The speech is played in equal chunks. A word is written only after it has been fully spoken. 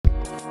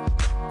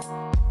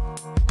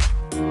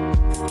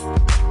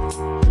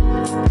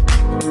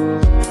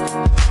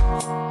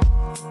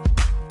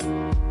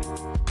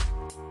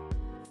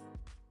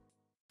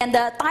And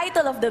the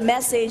title of the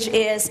message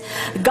is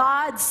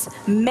God's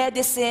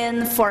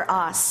Medicine for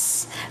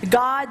Us.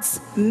 God's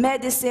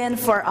Medicine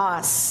for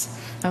Us.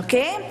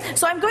 Okay?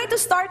 So I'm going to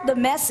start the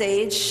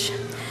message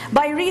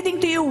by reading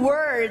to you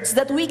words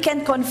that we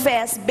can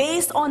confess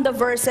based on the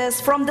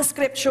verses from the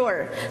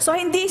scripture. So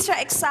hindi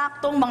siya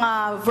eksaktong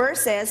mga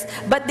verses,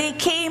 but they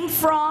came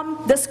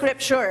from the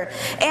scripture.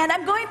 And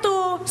I'm going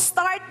to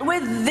start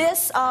with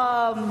this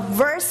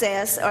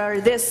verses or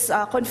this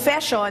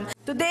confession.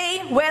 Today,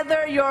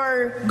 whether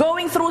you're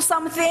going through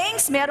some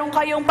things, meron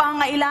kayong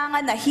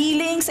pangailangan na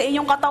healing sa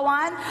inyong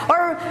katawan,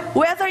 or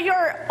whether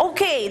you're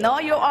okay, no,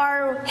 you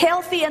are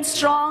healthy and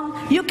strong,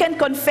 you can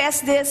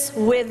confess this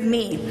with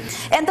me.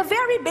 And the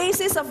very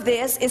basis of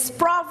this is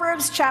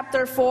Proverbs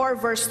chapter 4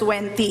 verse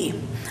 20.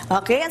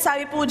 Okay, and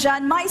sabi po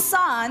dyan, "My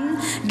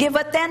son, give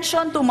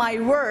attention to my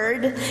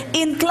word,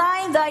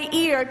 incline thy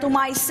ear to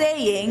my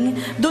saying,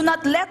 do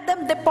not let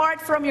them depart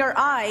from your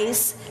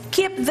eyes,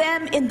 keep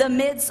them in the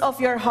midst of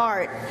your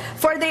heart.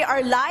 For they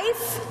are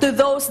life to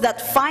those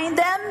that find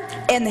them,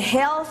 and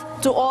health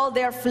to all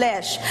their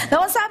flesh."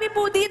 Now, sabi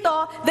po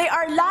dito, they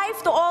are life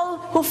to all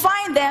who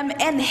find them,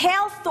 and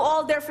health to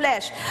all their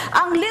flesh.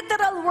 Ang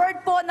literal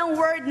word po ng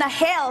word na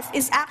health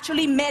is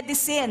actually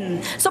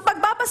medicine. So,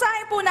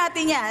 pagbabasahin po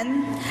natin yan,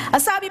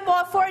 sabi po,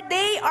 "For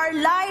they are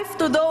life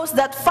to those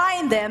that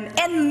find them,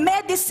 and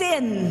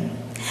medicine.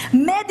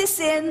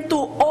 Medicine to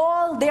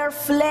all their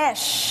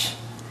flesh."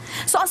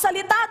 So, ang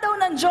salita daw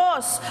ng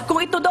Diyos,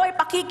 kung ito daw ay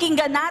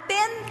pakikinggan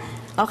natin,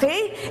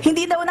 okay,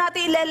 hindi daw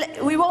natin,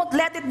 we won't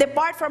let it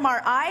depart from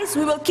our eyes,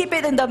 we will keep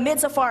it in the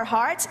midst of our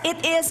hearts. It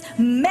is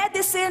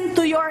medicine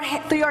to your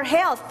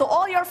health, to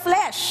all your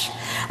flesh.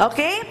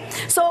 Okay?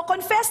 So,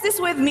 confess this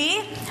with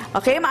me.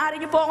 Okay,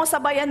 maaari niyo po akong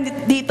sabayan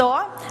dito.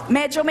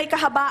 Medyo may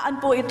kahabaan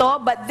po ito,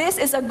 but this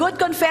is a good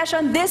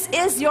confession. This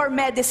is your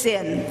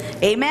medicine.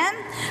 Amen?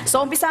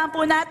 So, umpisahan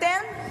po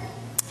natin.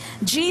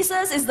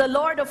 Jesus is the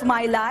Lord of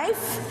my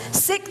life.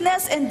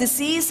 Sickness and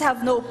disease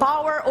have no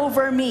power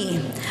over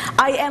me.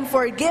 I am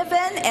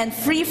forgiven and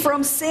free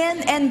from sin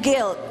and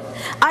guilt.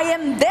 I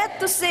am dead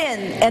to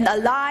sin and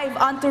alive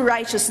unto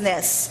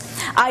righteousness.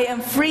 I am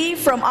free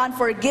from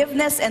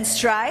unforgiveness and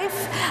strife.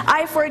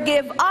 I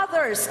forgive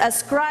others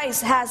as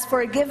Christ has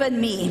forgiven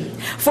me.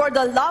 For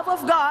the love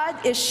of God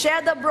is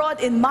shed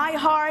abroad in my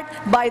heart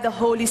by the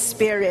Holy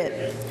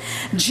Spirit.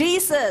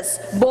 Jesus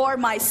bore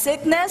my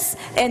sickness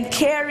and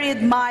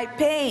carried my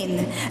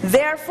pain.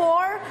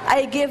 Therefore,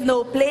 I give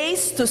no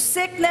place to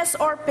sickness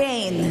or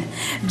pain.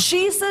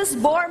 Jesus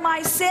bore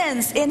my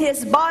sins in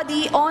his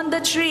body on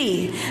the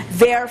tree.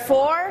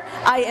 Therefore,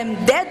 I am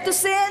dead to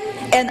sin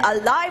and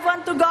alive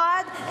unto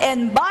God,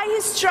 and by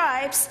his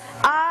stripes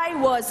I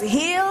was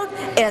healed,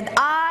 and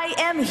I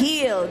am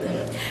healed.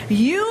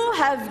 You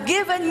have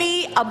given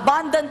me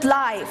abundant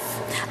life.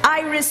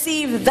 I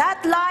receive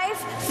that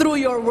life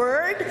through your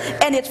word,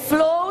 and it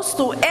flows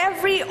to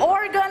every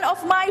organ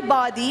of my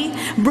body,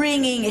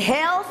 bringing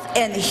health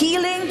and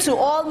healing to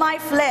all my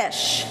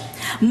flesh.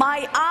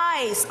 My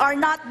eyes are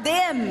not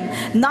dim,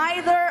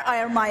 neither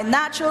are my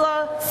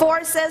natural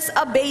forces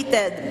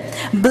abated.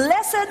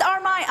 Blessed are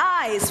my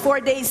eyes,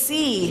 for they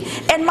see,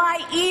 and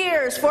my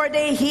ears, for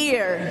they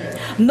hear.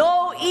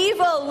 No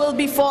evil will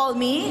befall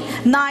me,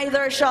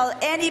 neither shall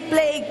any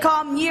plague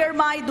come near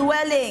my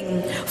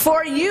dwelling.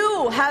 For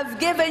you have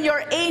given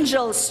your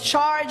angels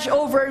charge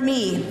over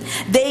me.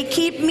 They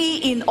keep me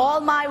in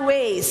all my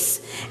ways.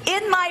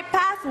 In my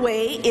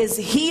pathway is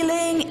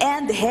healing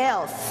and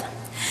health.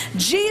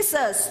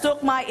 Jesus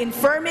took my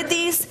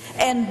infirmities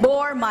and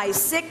bore my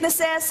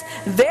sicknesses.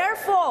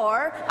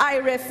 Therefore, I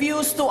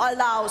refuse to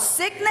allow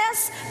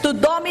sickness to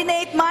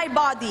dominate my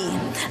body.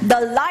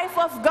 The life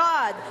of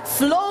God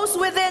flows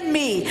within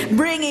me,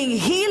 bringing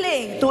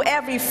healing to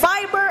every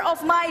fiber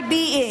of my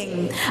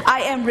being.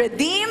 I am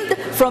redeemed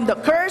from the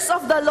curse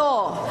of the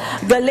law.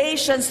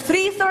 Galatians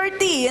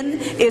 3:13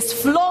 is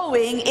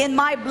flowing in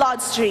my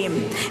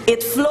bloodstream.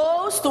 It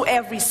flows to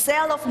every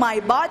cell of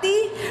my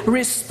body,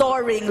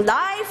 restoring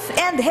life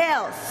and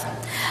health.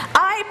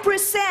 I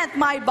present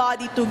my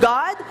body to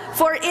God,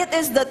 for it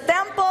is the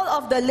temple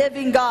of the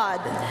living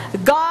God.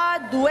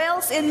 God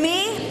dwells in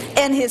me,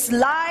 and his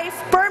life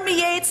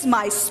permeates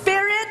my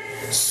spirit,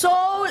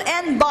 soul,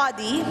 and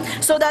body,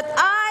 so that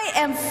I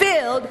am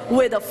filled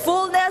with the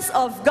fullness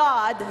of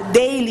God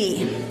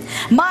daily.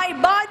 My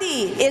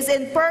body is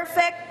in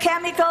perfect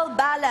chemical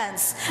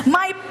balance.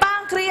 My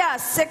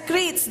pancreas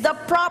secretes the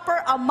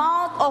proper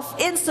amount of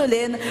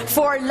insulin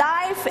for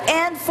life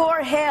and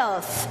for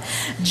health.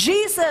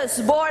 Jesus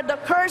bore the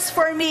curse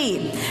for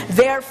me.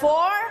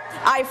 Therefore,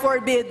 I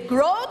forbid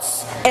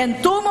growths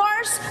and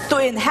tumors to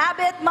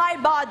inhabit my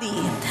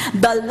body.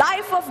 The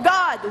life of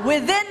God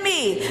within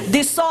me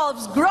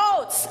dissolves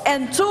growths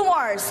and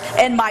tumors,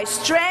 and my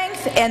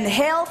strength and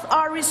health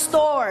are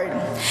restored.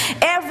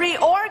 Every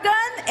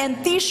organ and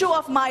tissue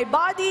of my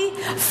body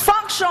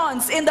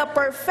functions in the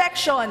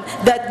perfection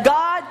that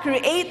God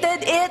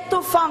created it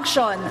to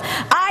function.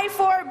 I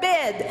forbid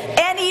forbid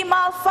any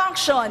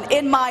malfunction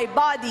in my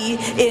body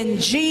in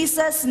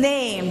Jesus'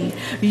 name.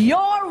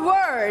 Your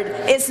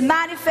word is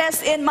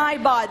manifest in my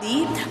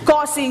body,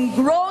 causing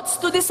growths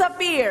to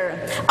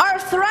disappear.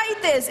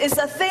 Arthritis is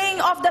a thing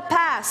of the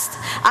past.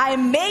 I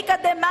make a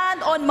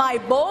demand on my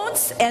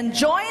bones and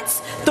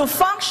joints to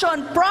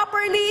function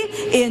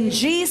properly in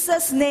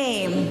Jesus'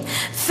 name.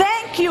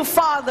 Thank you,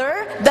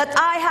 Father, that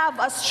I have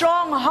a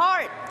strong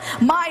heart.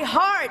 My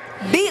heart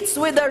beats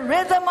with the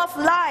rhythm of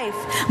life.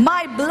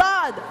 My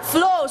blood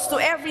flows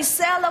to every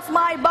cell of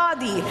my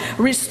body,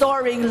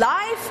 restoring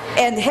life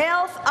and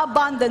health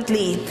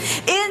abundantly.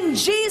 In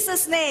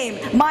Jesus' name,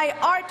 my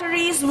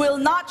arteries will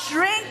not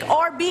shrink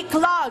or be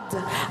clogged.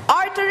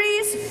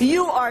 Arteries,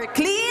 you are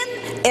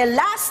clean,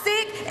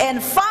 elastic,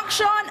 and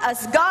function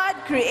as God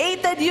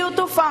created you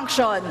to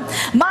function.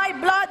 My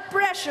blood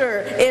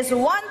pressure is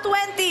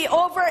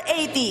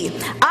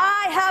 120/80.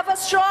 I have a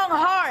strong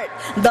heart.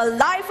 The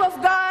life of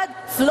God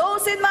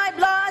flows in my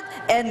blood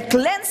and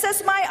cleanses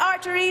my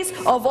arteries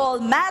of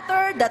all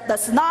matter that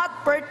does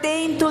not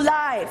pertain to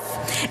life.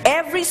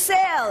 Every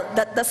cell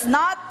that does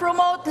not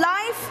promote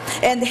life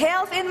and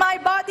health in my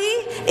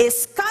body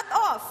is cut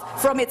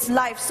off from its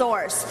life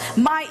source.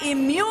 My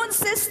immune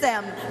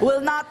system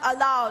will not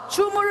allow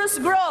tumorous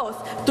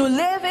growth to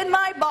live in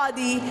my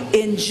body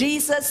in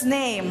Jesus'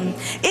 name.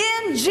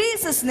 In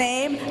Jesus'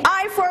 name,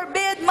 I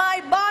forbid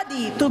my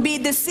body to be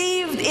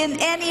deceived in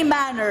any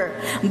manner.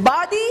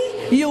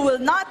 Body, you will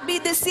not be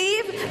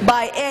deceived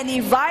by any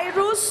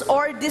virus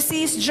or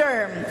disease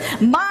germ.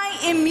 My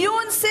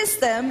immune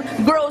system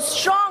grows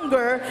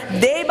stronger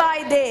day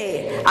by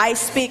day. I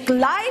speak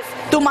life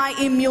to my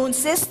immune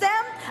system.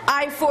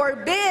 I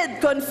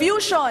forbid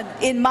confusion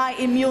in my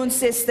immune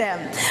system.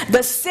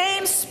 The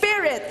same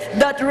Spirit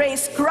that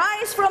raised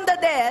Christ from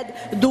the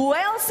dead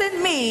dwells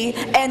in me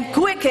and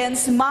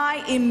quickens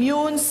my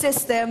immune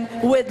system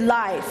with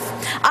life.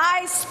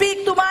 I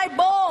speak to my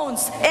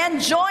bones and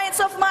joints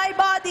of my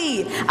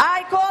body.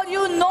 I call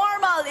you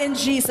normal in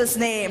Jesus'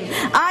 name.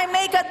 I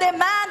make a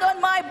demand on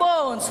my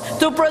bones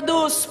to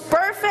produce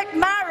perfect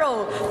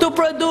marrow, to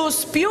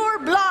produce pure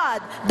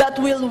blood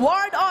that will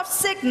ward off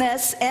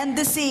sickness and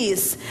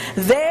disease.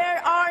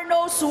 There are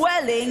no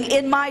swelling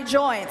in my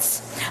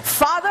joints.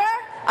 Father,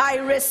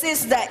 I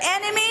resist the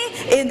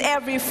enemy in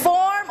every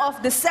form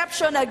of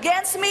deception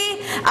against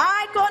me.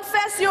 I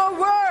confess your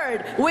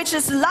word, which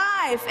is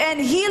life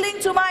and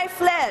healing to my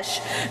flesh.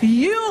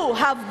 You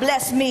have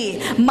blessed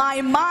me.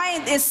 My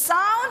mind is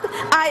sound.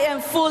 I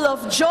am full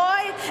of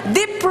joy.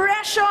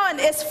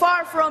 Depression is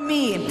far from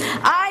me.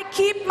 I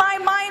keep my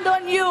mind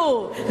on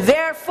you.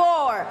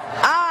 Therefore,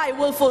 I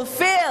will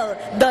fulfill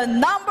the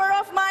number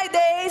of my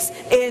days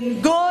in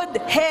good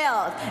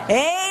health.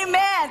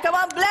 Amen. Come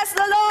on, bless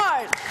the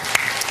Lord.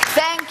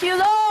 Thank you,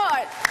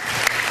 Lord.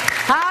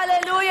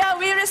 Hallelujah.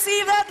 We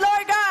receive that,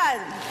 Lord God.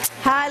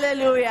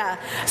 Hallelujah.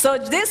 So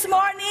this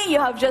morning, you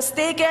have just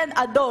taken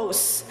a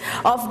dose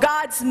of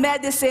God's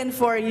medicine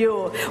for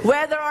you.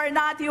 Whether or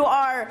not you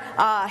are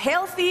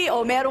healthy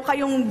o meron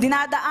kayong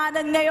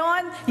dinadaanan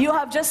ngayon, you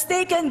have just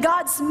taken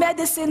God's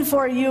medicine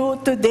for you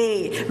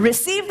today.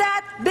 Receive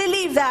that,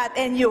 believe that,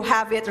 and you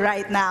have it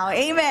right now.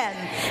 Amen.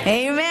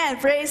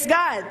 Amen. Praise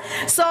God.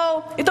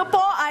 So, ito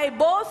po ay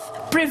both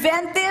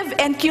preventive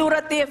and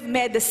curative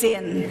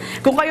medicine.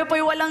 Kung kayo po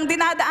walang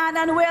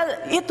dinadaanan, well,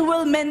 it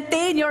will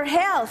maintain your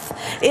health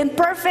in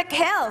perfect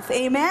health.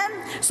 Amen?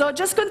 So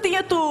just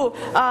continue to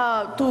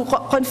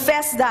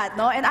confess that,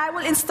 no? And I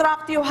will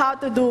instruct you how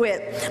to do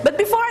it. But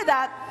before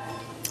that,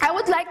 I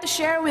would like to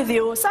share with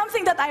you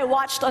something that I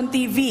watched on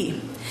TV.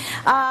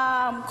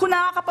 Kung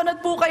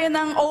nakakapanood po kayo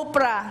ng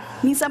Oprah,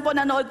 minsan po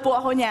nanood po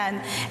ako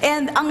niyan.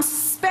 And ang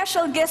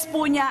special guest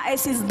po niya ay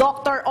si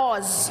Dr.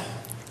 Oz.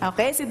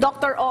 Okay, si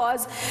Dr.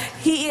 Oz,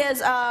 he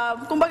is,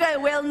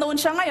 kumbaga, well-known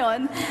siya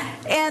ngayon.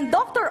 And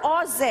Dr.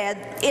 Oz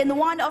said, in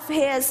one of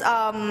his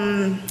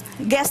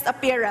guest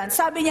appearance,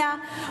 sabi niya,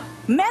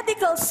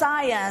 medical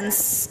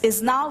science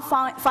is now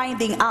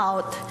finding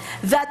out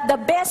that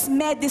the best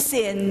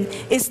medicine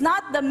is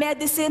not the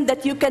medicine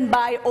that you can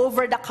buy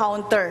over the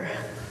counter.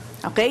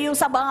 Okay, yung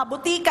sa mga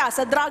butika,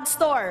 sa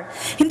drugstore.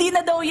 Hindi na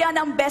daw yan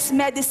ang best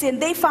medicine.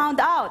 They found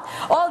out.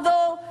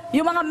 Although,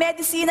 yung mga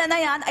medisina na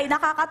yan ay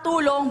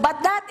nakakatulong, but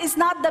that is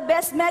not the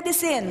best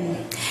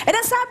medicine. And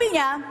then sabi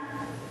niya,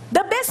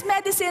 the best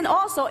medicine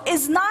also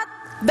is not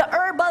the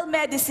herbal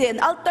medicine,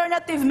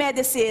 alternative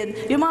medicine,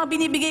 yung mga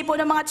binibigay po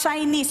ng mga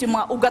Chinese, yung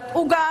mga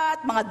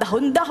ugat-ugat, mga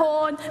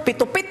dahon-dahon,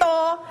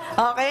 pito-pito,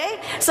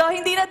 okay? So,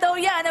 hindi na daw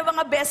yan ang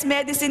mga best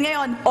medicine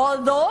ngayon.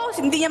 Although,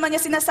 hindi naman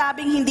niya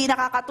sinasabing hindi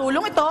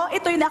nakakatulong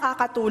ito'y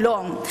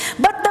nakakatulong.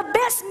 But the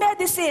best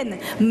medicine,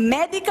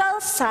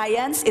 medical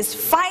science is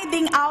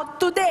finding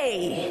out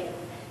today,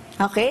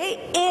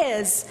 okay,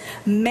 is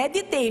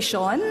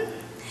meditation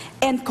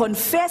and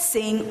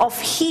confessing of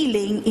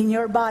healing in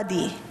your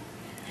body.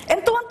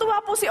 And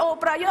tuwang-tuwa po si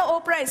Oprah. You know,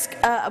 Oprah is,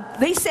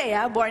 they say,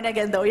 born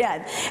again daw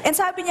yan. And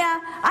sabi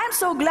niya, I'm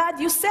so glad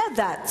you said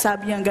that.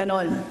 Sabi niya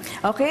ganon.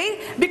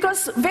 Okay?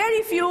 Because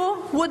very few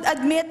would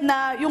admit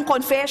na yung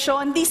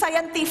confession, di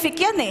scientific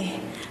yan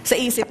sa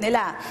isip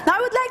nila. Now,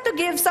 I would like to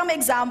give some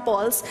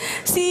examples.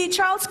 Si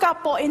Charles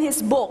Kapp po in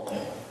his book,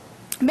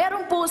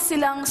 meron po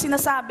silang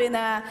sinasabi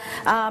na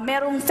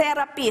merong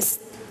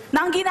therapist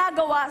na ang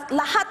ginagawa,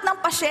 lahat ng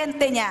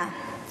pasyente niya,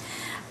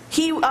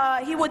 he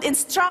would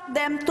instruct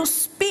them to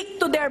speak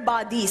to their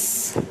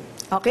bodies.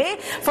 Okay?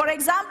 For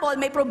example,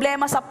 may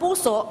problema sa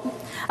puso,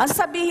 ang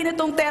sabihin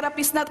nitong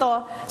therapist na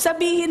to,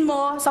 sabihin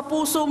mo sa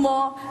puso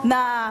mo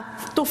na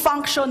to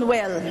function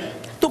well,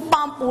 to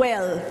pump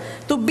well,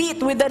 to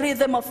beat with the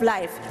rhythm of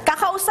life.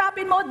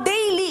 Kakausapin mo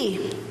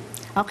daily.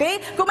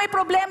 Okay? Kung may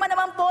problema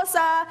naman po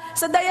sa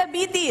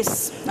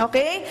diabetes,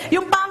 okay?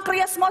 Yung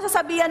pancreas mo,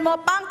 sasabihan mo,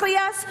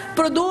 pancreas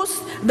produce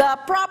the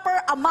proper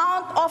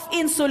amount of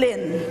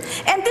insulin.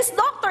 And this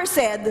doctor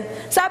said,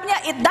 sabi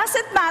niya, it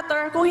doesn't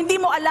matter kung hindi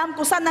mo alam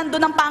kung saan nandun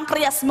ang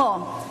pancreas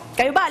mo.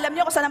 Kayo ba, alam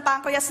niyo kung saan ang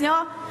pancreas niyo?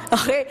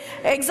 Okay?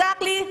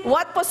 Exactly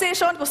what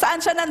position, kung saan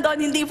siya nandun,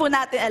 hindi po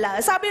natin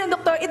alam. Sabi ng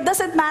doktor, it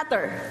doesn't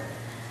matter.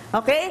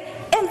 Okay?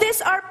 And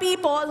these are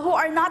people who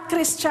are not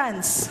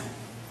Christians.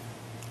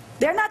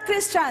 They're not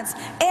Christians.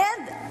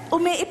 And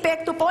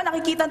umiepekto po,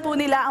 nakikita po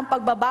nila ang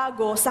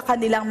pagbabago sa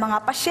kanilang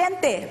mga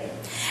pasyente.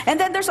 And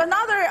then there's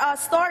another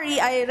story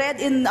I read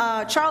in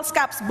Charles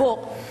Kapp's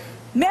book.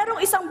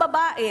 Merong isang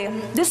babae,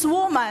 this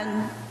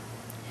woman,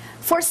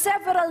 for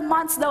several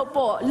months daw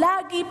po,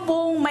 lagi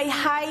pong may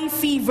high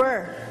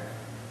fever.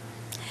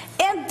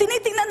 And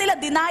tinitingnan nila,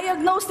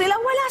 diniagnose nila,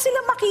 wala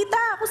silang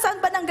makita kung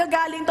saan ba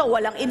nanggagaling to.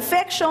 Walang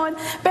infection,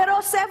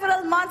 pero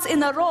several months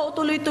in a row,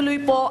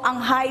 tuloy-tuloy po ang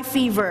high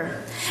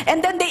fever.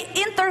 And then they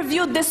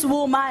interviewed this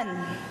woman.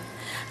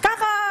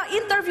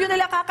 Kaka-interview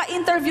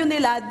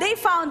nila, they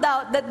found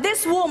out that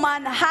this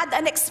woman had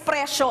an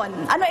expression.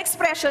 Ano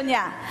expression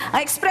niya?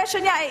 Ang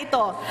expression niya ay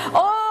ito,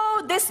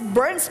 oh, this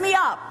burns me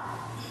up.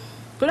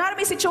 Kunwari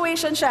may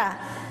situation siya.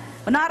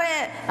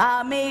 Kunwari,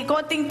 may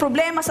konting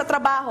problema sa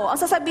trabaho. Ang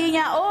sasabihin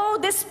niya,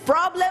 oh, this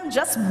problem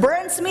just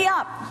burns me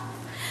up.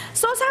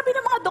 So sabi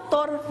ng mga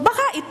doktor,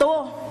 baka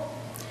ito.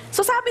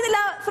 So sabi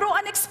nila, through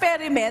an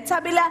experiment,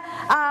 sabi nila,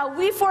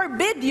 we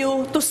forbid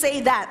you to say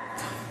that.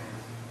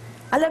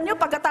 Alam niyo,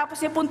 pagkatapos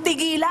niya pong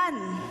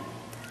tigilan,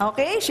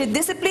 okay, she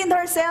disciplined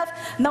herself,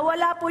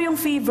 nawala po yung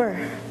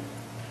fever.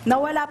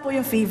 Nawala po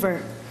yung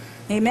fever.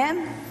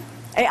 Amen?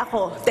 Eh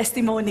ako,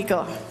 testimony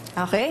ko.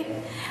 Okay?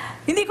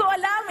 Hindi ko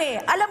alam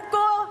Alam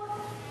ko,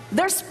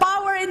 there's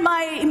power in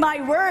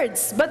my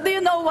words. But do you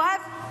know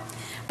what?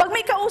 Pag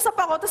may kausap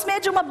ako, tapos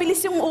medyo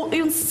mabilis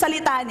yung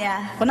salita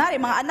niya.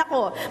 Kunwari, mga anak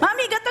ko,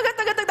 Mami, gato.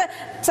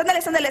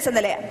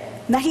 Sandali.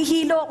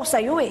 Nahihilo ako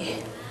sa'yo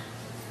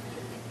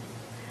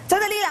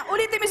Sandali lang,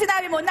 ulitin mo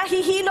sinabi mo,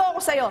 nahihilo ako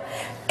sa'yo.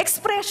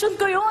 Expression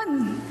ko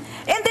yun.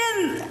 And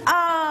then,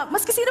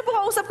 maski sino po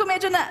kausap ko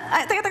medyo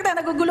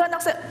naguguluhan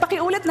ako sa,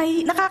 pakiulit,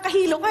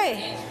 nakakahilo ka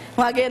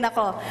Mga ganyan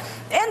ako.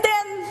 And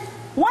then,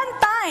 one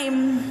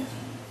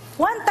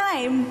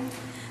time,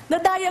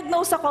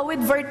 na-diagnose ako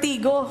with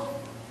vertigo.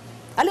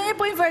 Alam niyo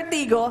po yung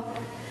vertigo?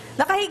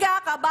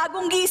 Nakahiga ka,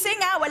 bagong gising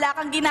wala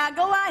kang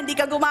ginagawa, hindi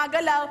ka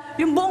gumagalaw,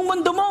 yung buong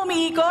mundo mo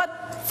umiikot,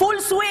 full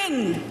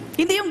swing.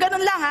 Hindi yung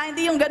ganun lang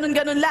hindi yung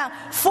ganun lang.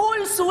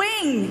 Full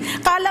swing.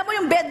 Kala mo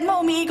yung bed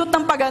mo umiikot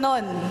ng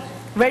paganon.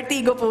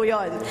 Vertigo po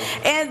yon.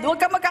 And huwag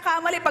ka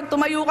magkakamali, pag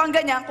tumayo kang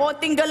ganyan,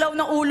 konting galaw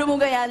ng ulo mo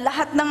ganyan,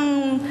 lahat ng,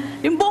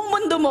 yung buong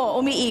mundo mo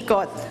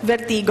umiikot.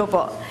 Vertigo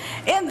po.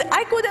 And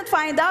I couldn't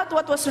find out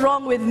what was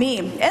wrong with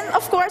me. And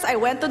of course, I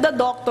went to the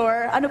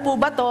doctor. Ano po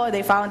ba to?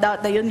 They found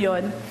out na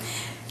yun.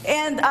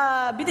 And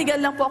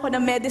binigyan lang po ako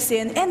ng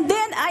medicine. And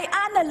then I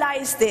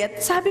analyzed it.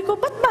 Sabi ko,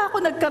 ba't ba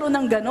ako nagkaroon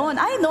ng ganon?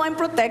 I know I'm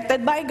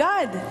protected by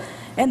God.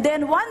 And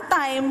then one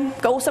time,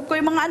 kausap ko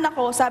yung mga anak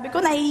ko, sabi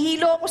ko,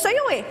 nahihilo ako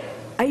sa'yo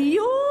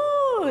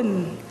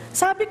Ayun!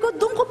 Sabi ko,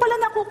 doon ko pala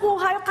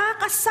nakukuha.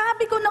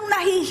 Kakasabi ko nang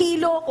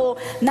nahihilo ko,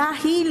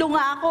 nahilo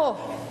nga ako.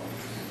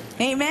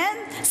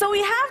 Amen? So we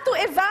have to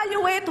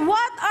evaluate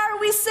what are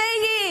we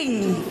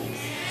saying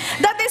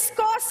that is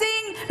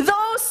causing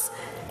those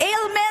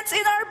ailments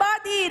in our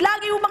body.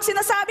 Lagi mo bang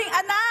sinasabing,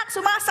 anak,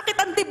 sumasakit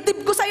ang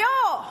dibdib ko sa'yo.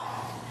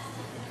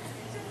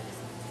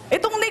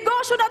 Itong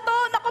negosyo na to,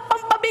 naku,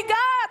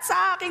 pampabigat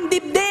sa aking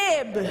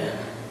dibdib.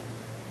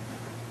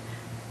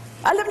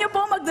 Alam niyo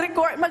po,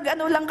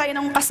 mag-ano lang kayo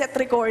ng cassette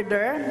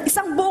recorder,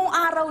 isang buong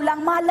araw lang,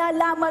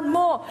 malalaman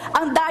mo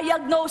ang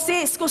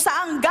diagnosis, kung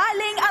saan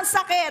galing ang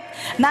sakit,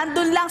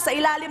 nandun lang sa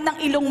ilalim ng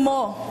ilong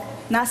mo,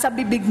 nasa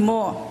bibig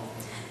mo.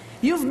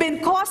 You've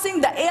been causing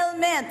the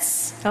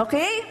ailments,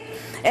 okay?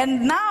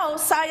 And now,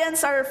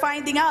 science are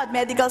finding out,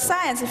 medical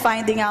science is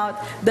finding out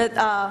that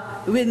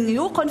when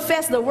you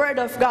confess the Word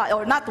of God,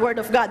 or not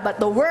Word of God, but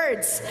the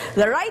words,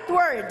 the right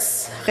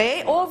words,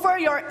 okay, over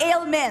your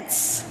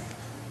ailments,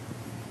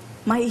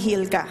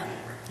 mahihil ka.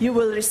 You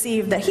will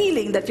receive the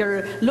healing that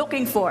you're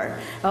looking for.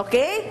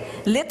 Okay?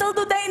 Little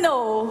do they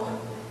know,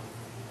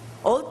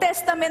 Old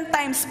Testament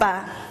times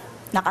pa,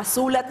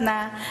 Nakasulat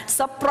na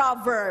sa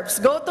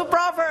Proverbs. Go to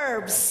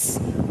Proverbs.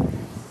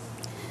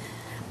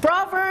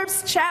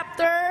 Proverbs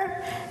chapter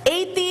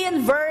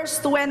 18 verse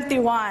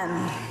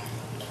 21.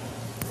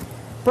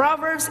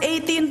 Proverbs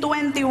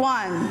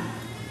 18:21.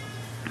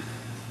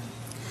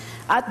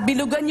 At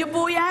bilugan niyo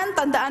po yan,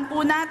 tandaan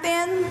po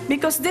natin,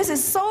 because this is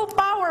so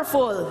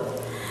powerful.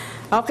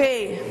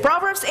 Okay,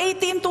 Proverbs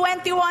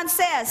 18:21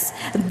 says,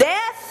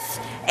 "Death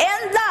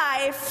and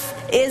life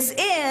is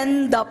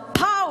in the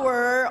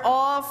power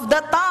of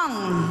the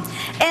tongue,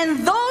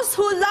 and those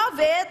who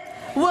love it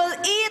will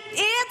eat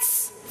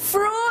its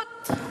fruit."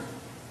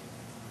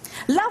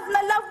 Love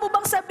na love mo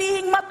bang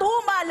sabihing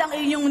matumal ang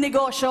iyong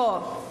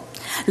negosyo?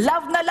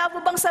 Love na love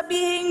mo bang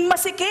sabihing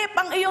masikip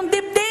ang iyong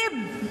dibdib?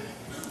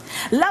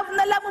 Love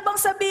na love mo bang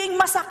sabihing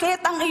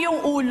masakit ang iyong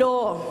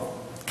ulo?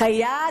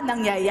 Kaya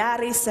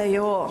nangyayari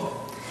sa'yo.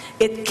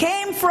 It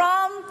came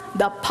from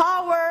the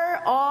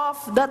power of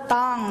the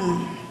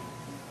tongue.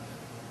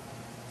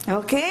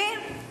 Okay?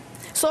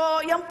 So,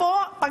 yan po,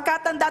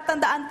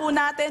 pagkatanda-tandaan po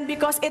natin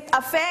because it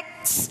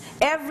affects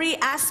every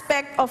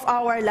aspect of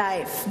our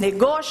life.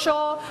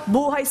 Negosyo,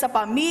 buhay sa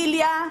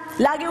pamilya.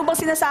 Lagi mo bang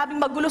sinasabing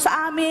magulo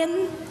sa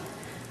amin?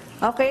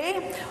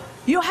 Okay?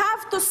 You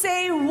have to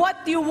say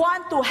what you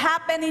want to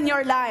happen in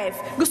your life.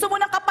 Gusto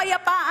mo ng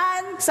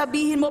kapayapaan,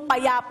 sabihin mo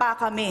payapa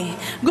kami.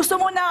 Gusto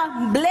mo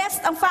na blessed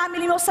ang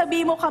family mo,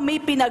 sabihin mo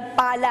kami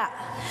pinagpala.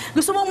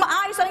 Gusto mong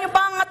maayos ang iyong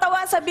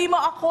pangangatawan, sabihin mo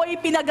ako'y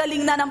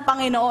pinagaling na ng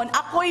Panginoon.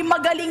 Ako'y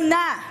magaling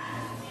na.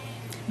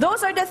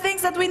 Those are the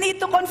things that we need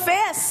to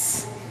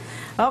confess.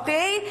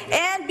 Okay?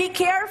 And be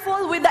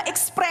careful with the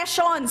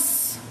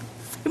expressions.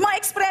 Yung mga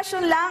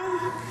expression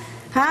lang,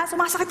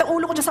 sumasakit ang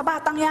ulo ko dyan sa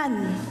batang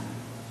yan.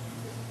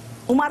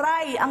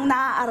 Umaray ang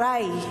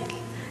naaaray.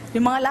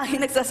 Yung mga lagi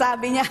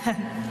nagsasabi niyan.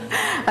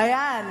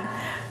 Ayan.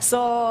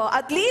 So,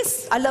 at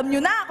least, alam nyo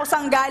na kung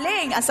saan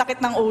galing ang sakit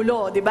ng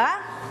ulo, di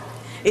ba?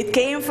 It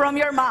came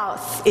from your mouth.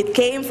 It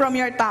came from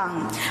your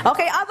tongue.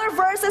 Okay, other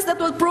verses that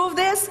will prove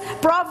this.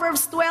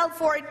 Proverbs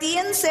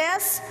 12:14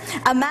 says,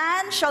 "A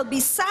man shall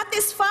be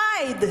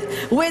satisfied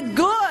with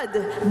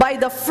good by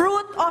the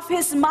fruit of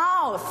his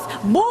mouth."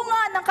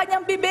 Bunga ng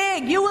kanyang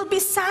bibig, you will be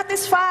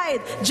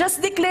satisfied. Just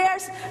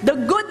declares the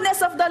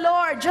goodness of the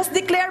Lord. Just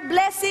declare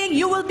blessing,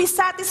 you will be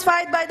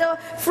satisfied by the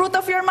fruit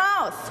of your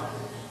mouth.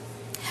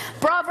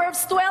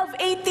 Proverbs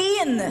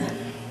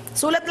 12:18.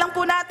 Sulat lang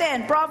po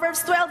natin.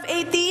 Proverbs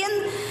 12:18,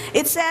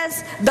 it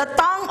says, "The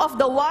tongue of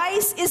the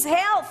wise is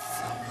health."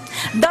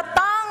 The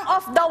tongue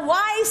of the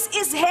wise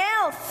is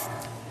health.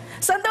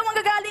 Saan daw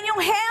manggagaling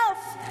yung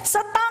health?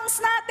 Sa tongues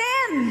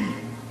natin.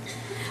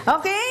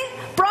 Okay?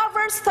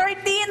 Proverbs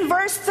 13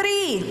 verse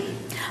 3.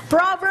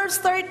 Proverbs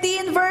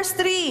 13 verse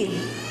 3.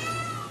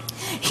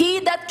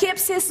 "He that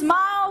keeps his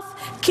mouth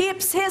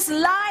keeps his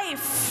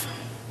life.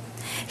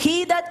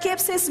 He that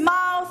keeps his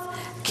mouth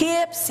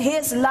keeps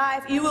his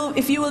life."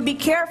 If you will be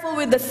careful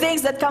with the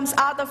things that comes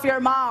out of your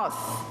mouth,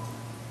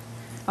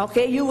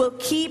 okay, you will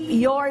keep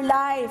your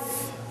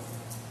life.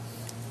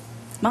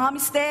 Mga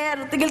mister,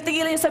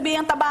 tigil-tigilan yung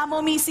sabihin, "Taba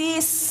mo,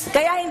 misis."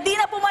 Kaya hindi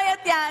na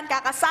pumayat yan,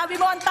 kakasabi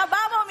mo, "Ang taba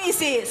mo,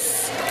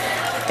 misis."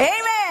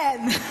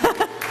 Amen!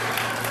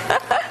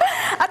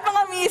 At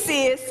mga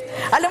misis,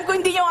 alam ko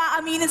hindi nyo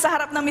aaminin sa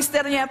harap ng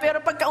mister niya,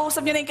 pero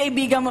pagkausap nyo na yung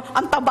kaibigan mo,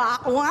 "Ang taba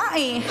ko nga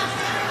eh."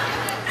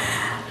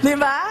 Di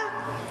ba?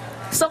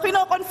 So,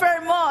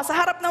 kino-confirm mo, sa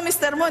harap ng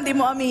mister mo, hindi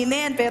mo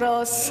aminin,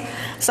 pero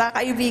sa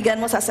kaibigan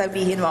mo,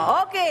 sasabihin mo.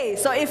 Okay,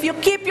 so if you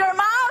keep your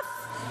mouth,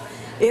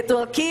 it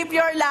will keep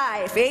your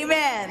life.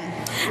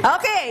 Amen.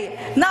 Okay,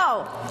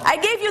 now, I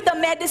gave you the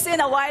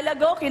medicine a while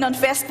ago,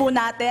 kinonfess po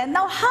natin.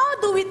 Now, how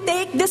do we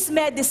take this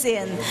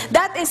medicine?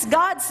 That is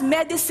God's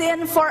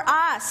medicine for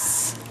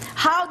us.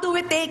 How do we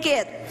take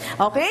it?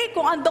 Okay,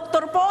 kung ang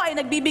doktor po ay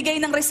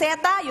nagbibigay ng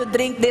reseta, you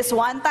drink this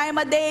 1 time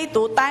a day,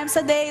 2 times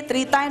a day,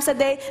 3 times a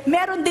day,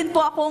 meron din po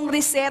akong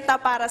reseta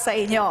para sa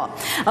inyo.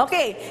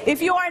 Okay,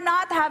 if you are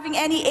not having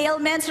any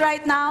ailments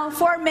right now,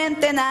 for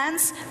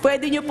maintenance,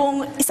 pwede nyo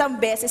pong isang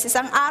beses,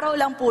 isang araw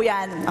lang po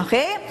yan.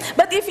 Okay?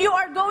 But if you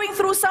are going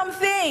through some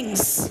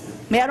things,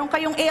 meron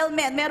kayong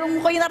ailment, meron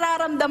kayong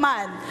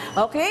nararamdaman,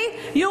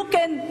 okay? You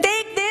can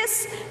take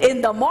this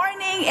in the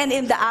morning and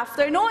in the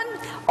afternoon,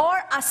 or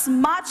as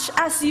much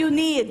as you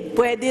need.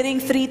 Pwede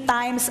ring 3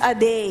 times a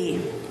day.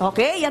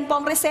 Okay? Yan po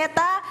ang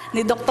reseta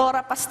ni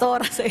Doktora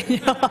Pastora sa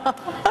inyo.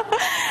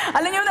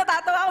 Alam niyo,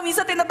 natatawa ako.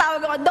 Minsan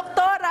tinatawag ako,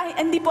 "Doktora."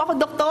 Hindi po ako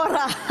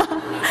doktora.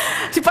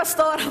 Si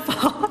Pastora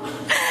po.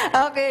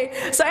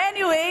 Okay. So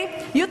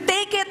anyway, you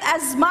take it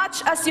as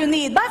much as you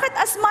need. Bakit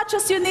as much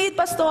as you need,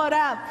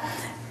 Pastora?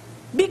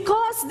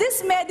 Because this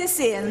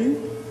medicine,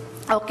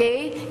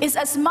 okay, is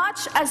as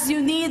much as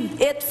you need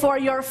it for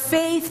your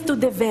faith to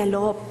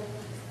develop.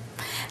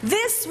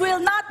 This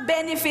will not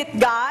benefit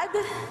God.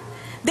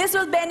 This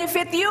will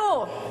benefit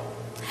you.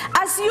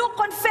 As you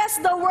confess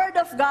the word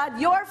of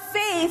God, your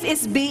faith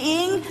is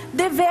being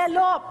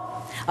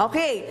developed.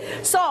 Okay,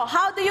 so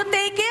how do you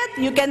take it?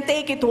 You can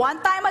take it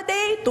 1 time a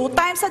day, 2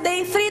 times a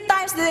day, 3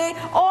 times a day,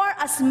 or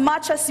as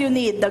much as you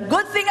need. The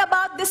good thing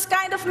about this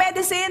kind of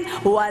medicine,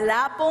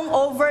 wala pong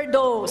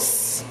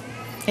overdose.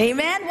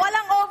 Amen?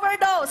 Walang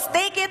overdose.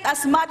 Take it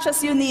as much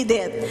as you need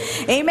it.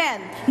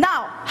 Amen.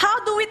 Now, how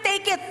do we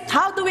take it?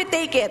 How do we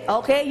take it?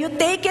 Okay, you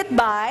take it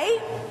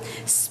by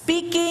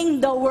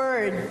speaking the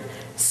word.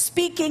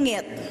 Speaking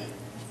it.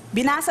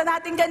 Binasa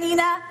natin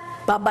kanina,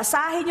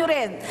 babasahin nyo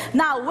rin.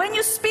 Now, when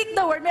you speak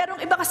the word, merong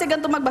iba kasi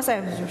ganito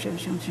magbasa.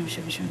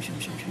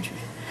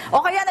 O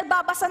kaya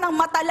nagbabasa ng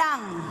mata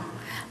lang.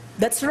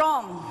 That's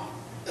wrong.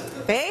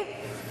 Okay?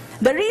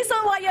 The reason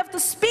why you have to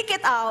speak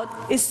it out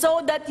is so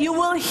that you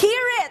will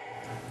hear it.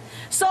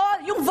 So,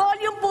 yung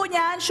volume po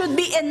niyan should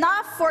be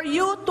enough for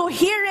you to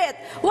hear it.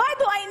 Why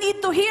do I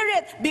need to hear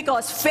it?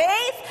 Because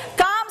faith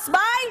comes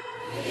by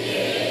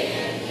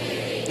hearing.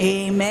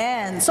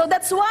 Amen. So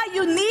that's why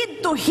you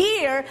need to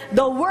hear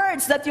the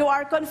words that you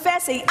are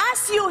confessing.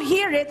 As you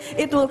hear it,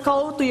 it will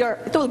go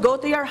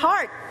to your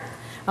heart.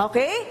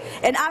 Okay?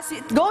 And as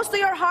it goes to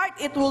your heart,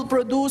 it will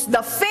produce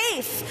the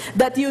faith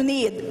that you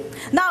need.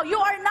 Now,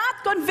 you are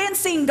not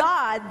convincing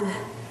God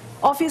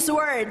of His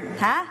Word.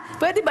 Ha?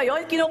 Pwede ba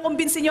yun?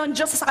 Kinukumbinsin yun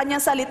Diyos sa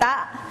Kanyang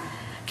salita.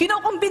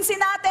 Kinukumbinsin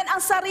natin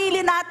ang sarili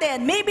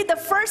natin. Maybe the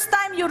first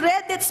time you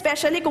read it,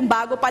 especially kung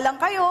bago pa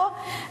lang kayo,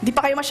 hindi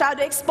pa kayo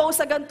masyado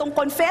exposed sa gantong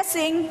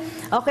confessing.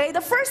 Okay?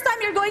 The first time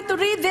you're going to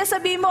read this,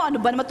 sabihin mo,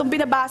 ano ba naman itong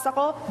binabasa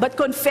ko? But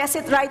confess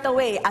it right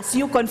away. As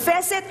you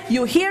confess it,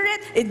 you hear it,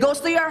 it goes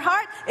to your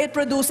heart, it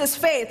produces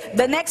faith.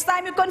 The next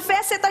time you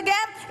confess it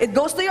again, it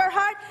goes to your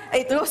heart,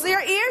 it goes to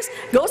your ears,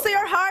 goes to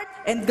your heart,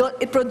 and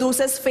it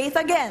produces faith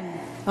again.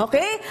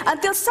 Okay?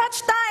 Until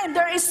such time,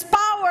 there is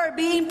power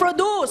being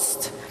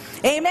produced.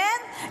 Amen?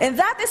 And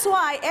that is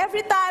why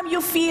every time you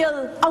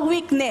feel a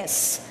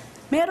weakness,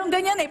 meron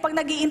ganyan pag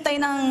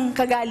nag-iintay ng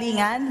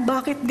kagalingan,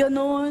 bakit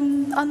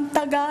ganun? Ang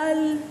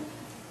tagal.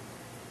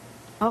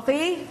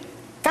 Okay?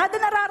 Kada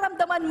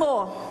nararamdaman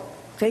mo,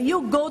 okay,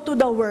 you go to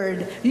the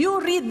Word.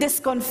 You read this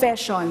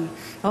confession.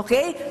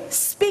 Okay?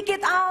 Speak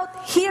it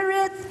out, hear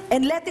it,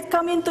 and let it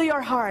come into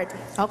your heart.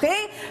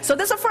 Okay? So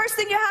that's the first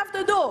thing you have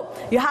to do.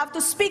 You have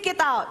to speak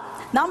it out.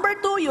 Number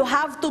 2, you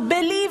have to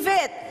believe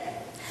it.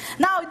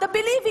 Now, the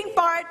believing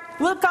part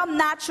will come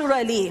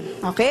naturally.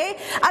 Okay?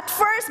 At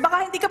first,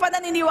 baka hindi ka pa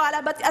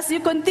naniniwala, but as you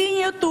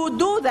continue to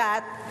do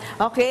that,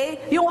 okay,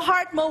 yung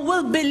heart mo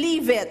will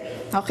believe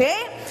it.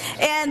 Okay?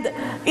 And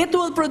it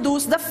will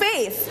produce the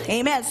faith.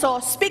 Amen. So,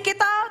 speak it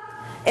out,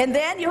 and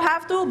then you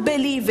have to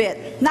believe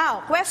it.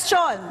 Now,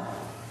 question.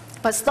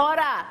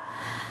 Pastora,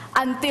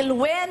 until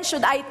when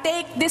should I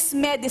take this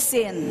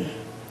medicine?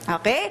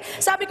 Okay?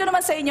 Sabi ko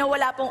naman sa inyo,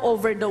 wala pong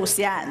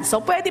overdose yan.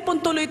 So, pwede pong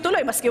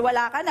tuloy-tuloy, maski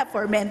wala ka na,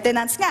 for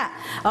maintenance nga.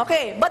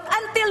 Okay, but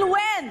until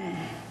when?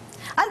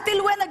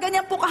 Until when na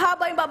ganyan po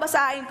kahaba yung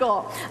babasahin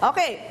ko?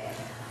 Okay,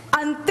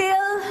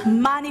 until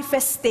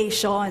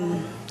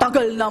manifestation.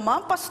 Tagal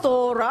naman,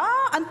 pastora.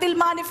 Until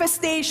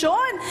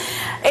manifestation.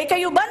 Eh,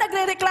 kayo ba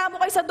nagre-reklamo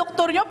kayo sa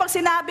doktor nyo pag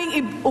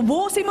sinabing,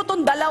 ubusin mo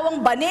tong 2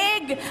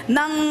 banig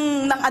ng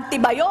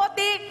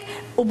antibiotic,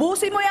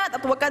 ubusin mo yan at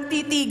huwag kang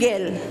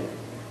titigil.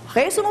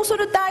 Okay,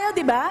 sumusunod tayo,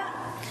 di ba?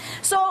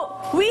 So,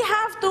 we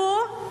have to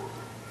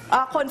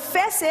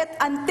confess it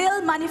until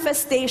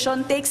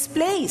manifestation takes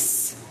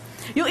place.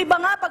 Yung iba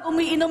nga, pag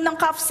umiinom ng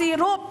cough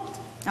syrup,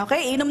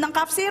 okay, inom ng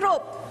cough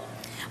syrup.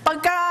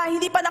 Pagka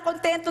hindi pa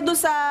nakontento doon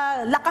sa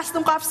lakas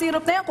ng cough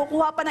syrup na yan,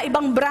 kukuha pa ng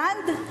ibang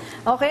brand.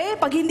 Okay,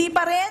 pag hindi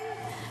pa rin,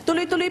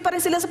 tuloy-tuloy pa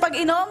rin sila sa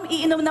pag-inom,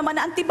 iinom naman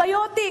na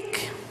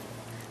antibiotic.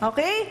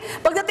 Okay?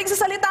 Pagdating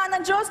sa salita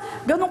ng Diyos,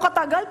 ganun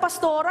katagal,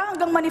 pastora,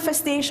 hanggang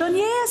manifestation?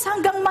 Yes,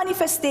 hanggang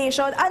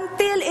manifestation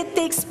until it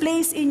takes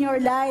place in your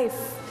life.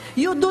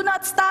 You do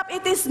not stop.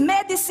 It is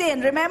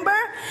medicine. Remember?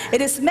 It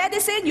is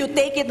medicine. You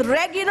take it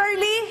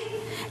regularly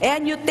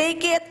and you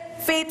take it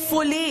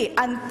faithfully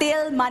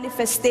until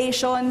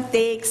manifestation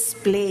takes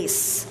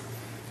place.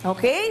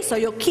 Okay? So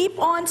you keep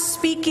on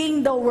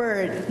speaking the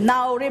word.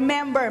 Now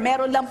remember,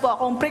 meron lang po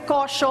akong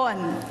precaution.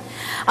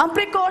 Ang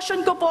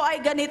precaution ko po ay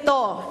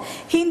ganito.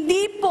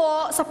 Hindi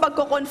po sa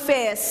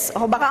pagko-confess,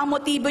 o baka ang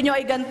motibo nyo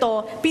ay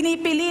ganito,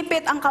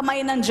 pinipilipit ang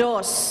kamay ng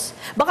Diyos.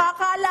 Baka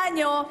akala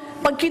nyo,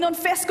 pag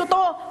kinonfess ko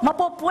to,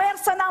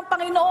 mapopwersa na ang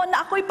Panginoon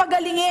na ako'y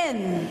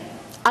pagalingin.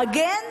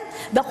 Again,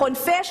 the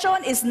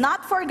confession is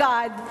not for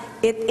God,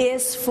 it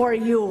is for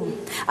you.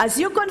 As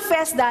you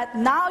confess that,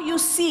 now you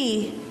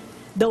see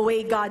the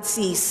way God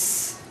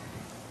sees.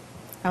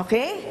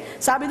 Okay?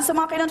 Sabi sa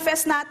mga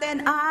kinonfess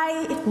natin,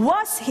 I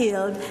was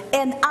healed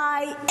and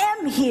I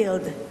am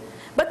healed.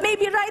 But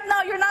maybe right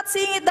now you're not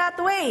seeing it that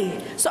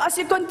way. So as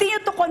you continue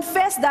to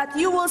confess that,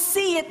 you will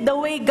see it the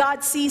way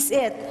God sees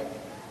it.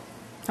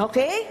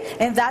 Okay?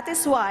 And that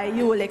is why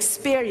you will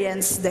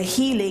experience the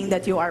healing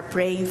that you are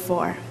praying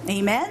for.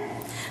 Amen?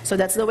 So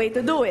that's the way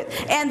to do it.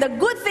 And the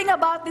good thing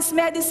about this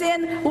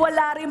medicine,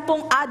 wala rin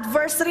pong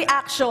adverse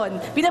reaction.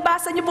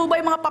 Binabasa niyo po ba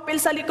yung mga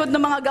papel sa likod ng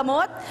mga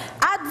gamot?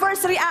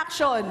 Adverse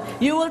reaction.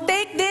 You will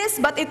take this,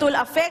 but it will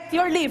affect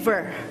your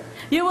liver.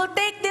 You will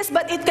take this,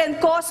 but it can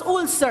cause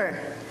ulcer.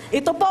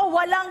 Ito po,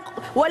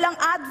 walang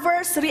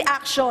adverse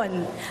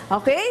reaction.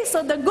 Okay? So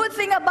the good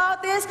thing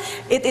about this,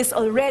 it is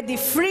already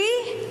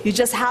free. You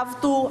just have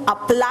to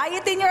apply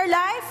it in your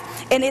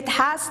life, and it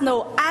has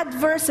no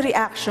adverse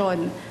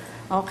reaction.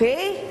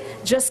 Okay?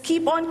 Just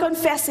keep on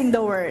confessing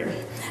the word.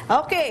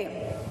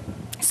 Okay.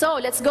 So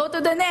let's go to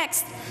the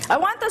next.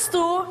 I want us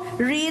to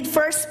read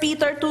 1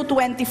 Peter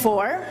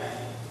 2:24.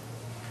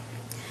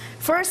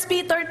 1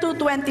 Peter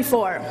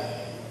 2:24.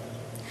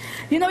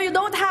 You know, you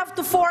don't have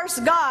to force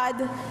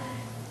God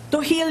to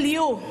heal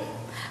you.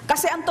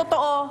 Kasi ang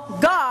totoo,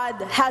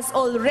 God has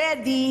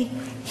already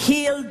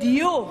healed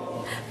you.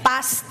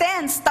 Past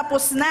tense,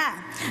 tapos na.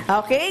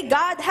 Okay?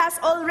 God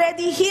has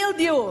already healed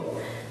you.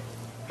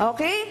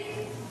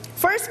 Okay?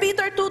 1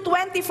 Peter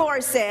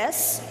 2:24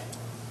 says,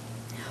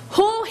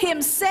 who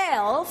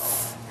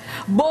himself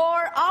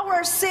bore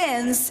our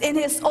sins in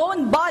his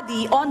own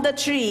body on the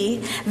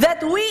tree,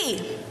 that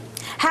we,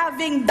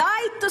 having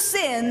died to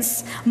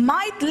sins,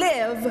 might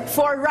live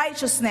for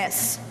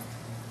righteousness.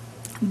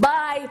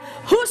 By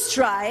whose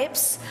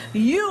stripes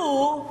you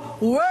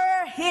were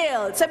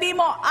healed. Sabi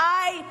mo,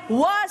 I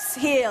was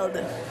healed.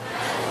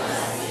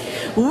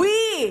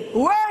 We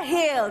were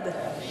healed.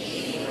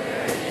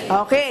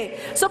 Okay.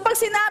 So pag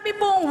sinabi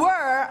pong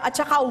were at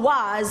saka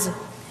was,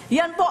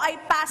 yan po ay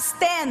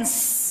past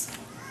tense.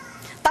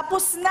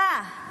 Tapos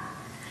na.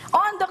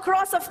 On the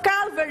cross of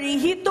Calvary,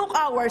 He took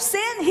our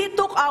sin, He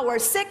took our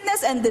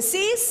sickness and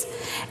disease,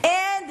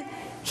 and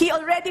He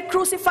already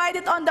crucified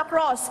it on the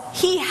cross.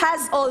 He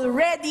has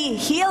already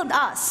healed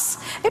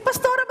us.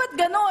 Pastora, ba't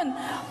ganun?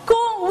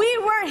 Kung we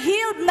were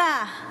healed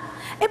na,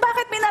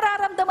 bakit may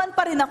nararamdaman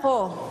pa rin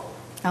ako?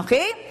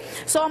 Okay?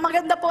 So,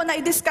 maganda po na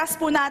i-discuss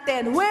po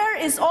natin, where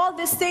is all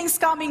these things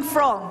coming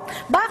from?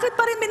 Bakit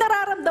pa rin may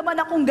nararamdaman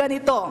akong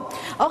ganito?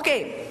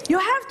 Okay,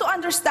 you have to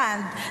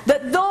understand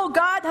that though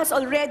God has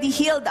already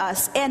healed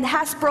us and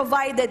has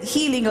provided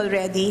healing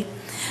already,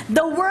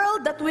 the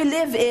world that we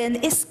live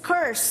in is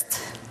cursed.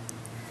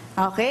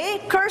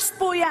 Okay? Cursed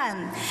po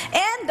yan.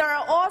 And there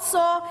are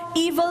also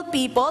evil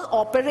people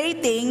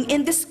operating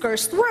in this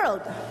cursed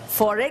world.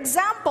 For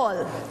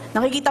example,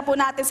 nakikita po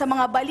natin sa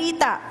mga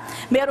balita,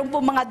 meron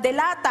po mga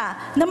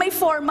delata na may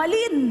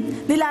formalin.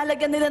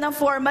 Nilalagyan nila ng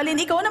formalin.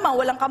 Ikaw naman,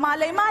 walang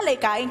kamalay-malay,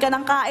 kain ka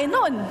ng kain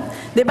nun.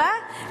 Diba?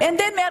 And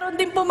then meron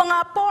din po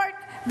mga pork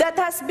that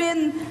has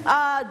been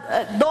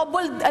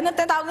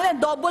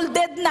double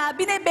dead na,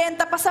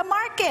 binebenta pa sa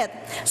market.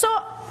 So,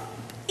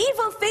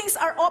 evil things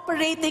are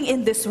operating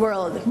in this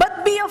world.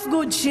 But be of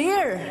good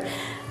cheer.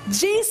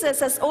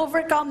 Jesus has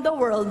overcome the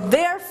world,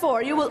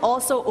 therefore you will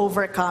also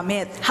overcome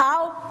it.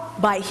 How?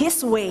 By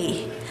His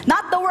way.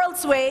 Not the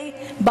world's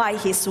way, by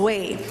His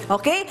way.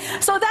 Okay?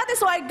 So that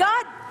is why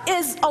God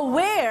is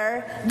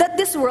aware that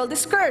this world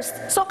is cursed.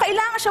 So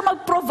kailangan siya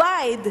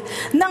mag-provide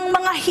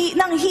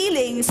ng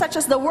healing such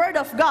as the Word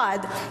of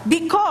God,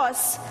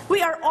 because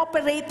we are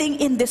operating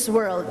in this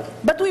world.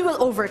 But we will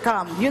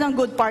overcome. Yun ang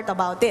good part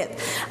about it.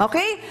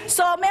 Okay?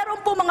 So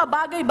meron po mga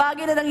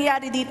bagay-bagay na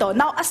nangyayari dito.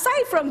 Now,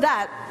 aside from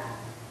that,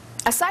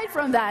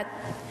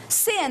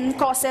 sin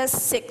causes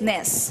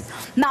sickness.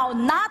 Now,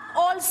 not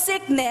all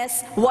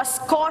sickness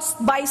was caused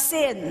by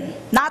sin.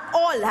 Not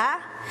all,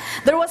 ha?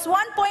 There was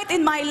one point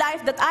in my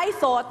life that I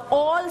thought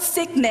all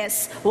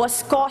sickness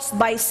was caused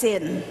by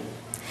sin.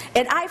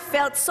 And I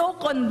felt so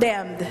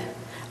condemned.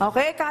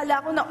 Okay,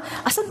 kala ko na,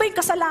 asan ba yung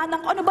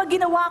kasalanan ko? Ano ba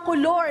ginawa ko,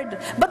 Lord?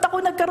 Ba't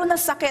ako nagkaroon ng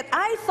sakit?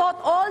 I thought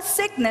all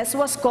sickness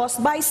was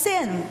caused by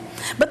sin.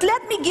 But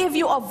let me give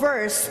you a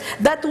verse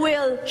that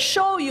will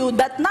show you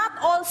that not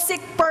all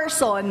sick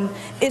person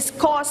is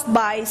caused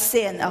by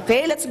sin.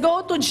 Okay, let's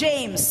go to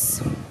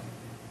James.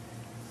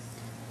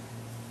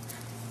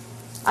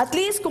 At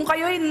least kung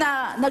kayo'y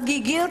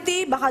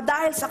nagigilty, baka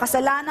dahil sa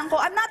kasalanan ko,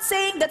 I'm not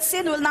saying that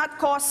sin will not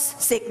cause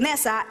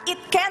sickness.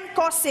 It can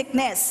cause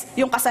sickness,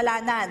 yung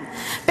kasalanan.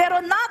 Pero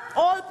not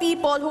all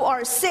people who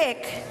are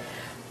sick,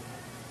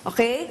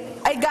 okay,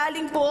 ay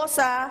galing po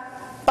sa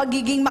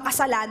pagiging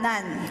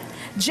makasalanan.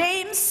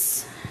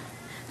 James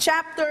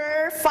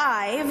chapter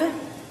 5,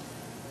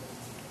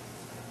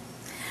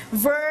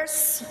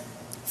 verse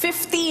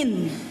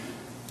 15.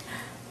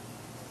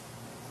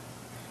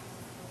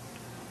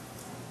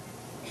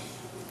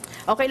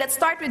 Okay, let's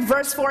start with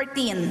verse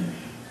 14.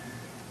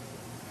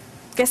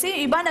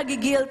 Kasi iba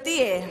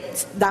nagigilty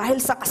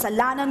dahil sa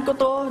kasalanan ko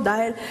to,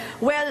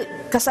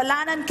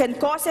 kasalanan can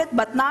cause it,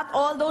 but not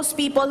all those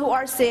people who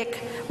are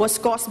sick was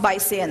caused by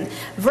sin.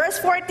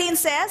 Verse 14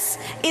 says,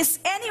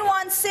 is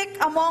anyone sick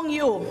among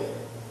you?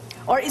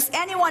 Or is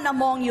anyone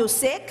among you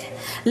sick?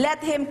 Let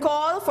him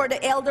call for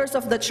the elders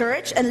of the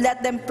church and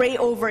let them pray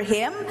over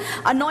him,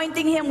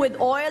 anointing him with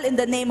oil in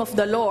the name of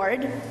the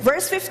Lord.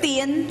 Verse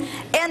 15,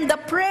 and the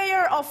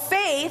prayer of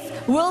faith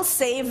will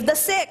save the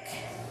sick,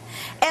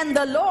 and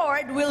the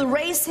Lord will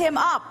raise him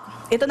up.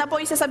 ito na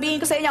po yung sasabihin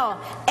ko sa inyo.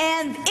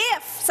 And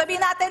if, sabihin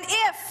natin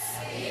if.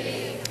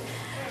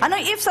 Ano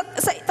yung if sa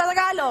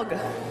Tagalog?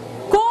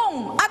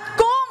 Kung, at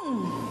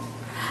kung.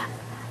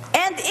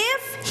 And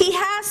if he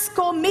has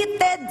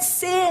committed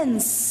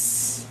sins,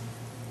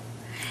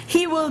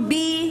 he will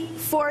be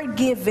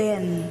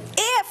forgiven.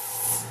 If,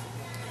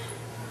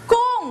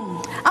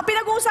 kung, ang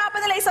pinag-uusapan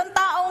nila isang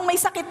taong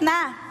may sakit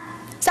na.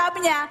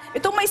 Sabi niya,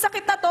 itong may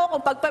sakit na to,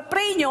 kung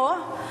pagpa-pray nyo,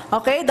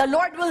 okay, the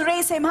Lord will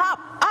raise him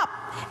up.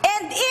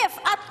 And if,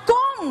 at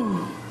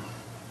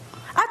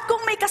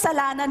kung may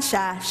kasalanan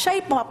siya,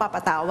 siya'y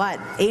mapapatawad.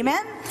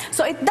 Amen?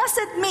 So it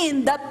doesn't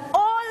mean that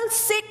all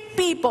sick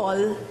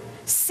people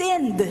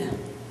sinned.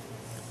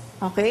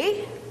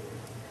 Okay?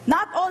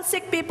 Not all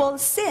sick people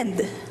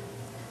sinned.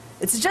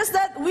 It's just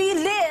that we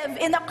live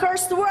in a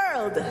cursed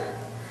world.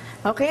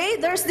 Okay?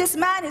 There's this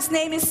man, his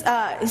name is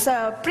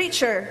a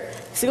preacher.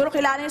 Siguro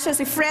kilala niyo siya,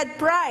 si Fred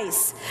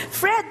Price.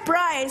 Fred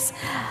Price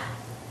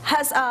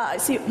has,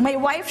 may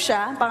wife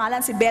siya,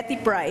 pangalan si Betty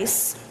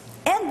Price,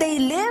 and they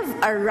live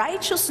a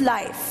righteous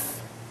life.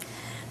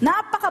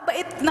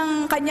 Napakabait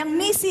ng kanyang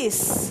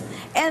misis.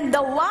 And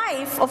the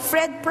wife of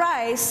Fred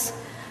Price,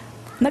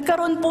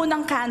 nagkaroon po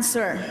ng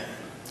cancer.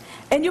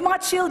 And yung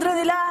mga children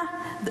nila,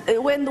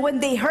 when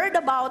they heard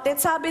about it,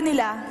 sabi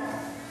nila,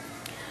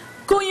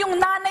 kung yung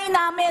nanay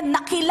namin,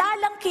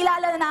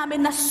 nakilalang-kilala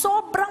namin na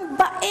sobrang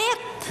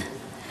bait.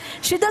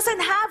 She doesn't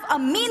have a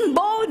mean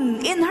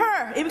bone in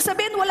her. Ibig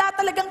sabihin, wala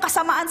talagang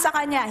kasamaan sa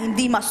kanya.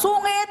 Hindi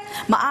masungit,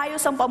 maayos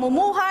ang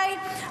pamumuhay.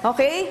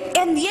 Okay?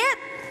 And yet,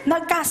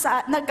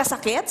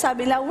 nagkasakit,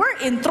 sabi nila,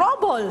 we're in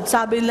trouble.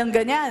 Sabi nilang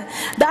ganyan.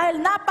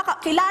 Dahil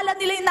napakakilala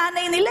nila yung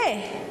nanay nila eh.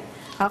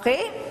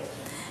 Okay?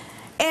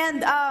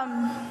 And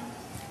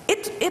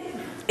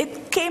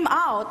it came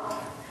out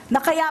na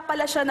kaya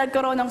pala siya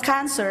nagkaroon ng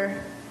cancer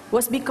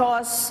was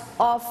because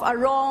of a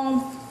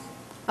wrong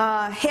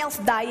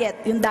health diet,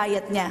 yung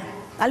diet niya.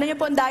 Alam niyo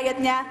po ang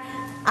diet niya?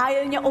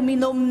 Ayaw niya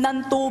uminom ng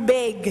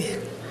tubig.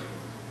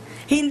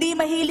 Hindi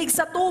mahilig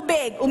sa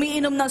tubig.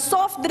 Umiinom ng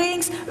soft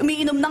drinks,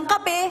 umiinom ng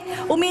kape,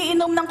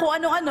 umiinom ng kung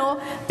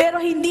ano-ano, pero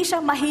hindi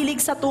siya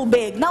mahilig sa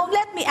tubig. Now,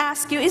 let me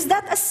ask you, is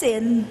that a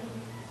sin?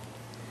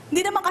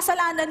 Hindi naman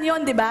kasalanan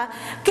yon, di ba?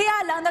 Kaya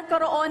lang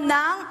nagkaroon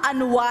ng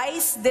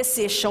unwise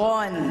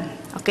decision.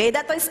 Okay,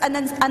 that is an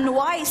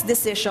unwise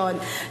decision.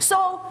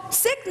 So,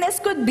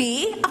 sickness could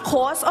be a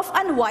cause of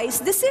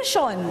unwise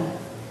decision.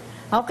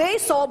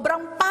 Okay,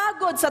 sobrang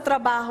pagod sa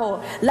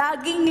trabaho,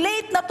 laging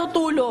late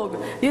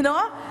natutulog, you know,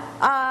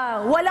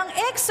 walang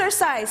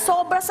exercise,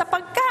 sobra sa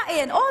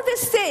pagkain, all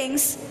these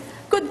things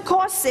could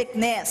cause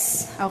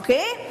sickness,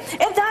 okay?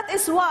 And that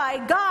is why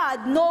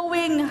God,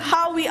 knowing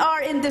how we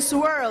are in this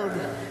world,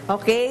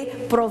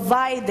 okay,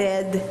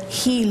 provided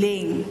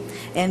healing.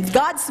 And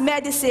God's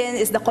medicine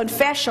is the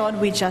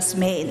confession we just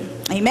made.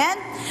 Amen?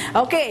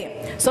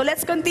 Okay, so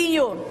let's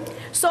continue.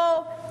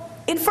 So,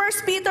 in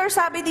 1 Peter,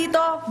 sabi dito,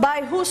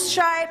 by whose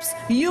stripes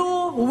you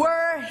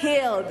were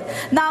healed.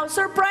 Now,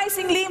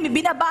 surprisingly,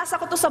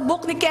 binabasa ko to sa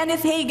book ni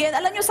Kenneth Hagin.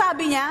 Alam niyo,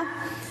 sabi niya,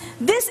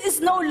 this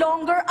is no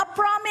longer a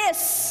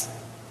promise.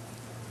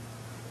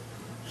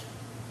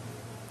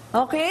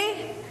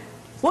 Okay?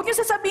 Huwag niyo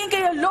sasabihin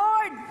kayo,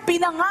 Lord,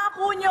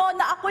 pinangako niyo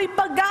na ako'y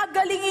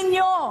pagagalingin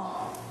niyo.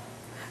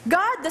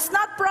 God does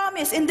not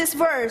promise in this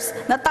verse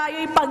na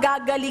tayo'y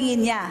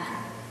pagagalingin niya.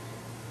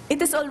 It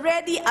is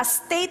already a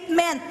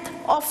statement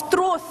of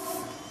truth.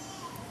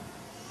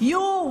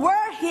 You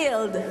were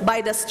healed by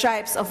the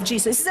stripes of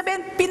Jesus.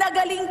 Sabihin,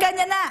 pinagaling ka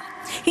niya na.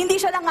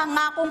 Hindi siya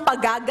nangangakong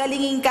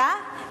pagagalingin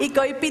ka,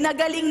 ikaw'y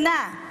pinagaling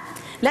na.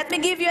 Let me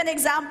give you an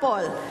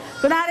example.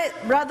 Kunwari,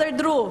 Brother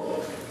Drew,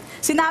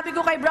 sinabi ko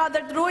kay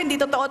Brother Drew, hindi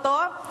totoo to,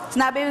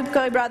 sinabi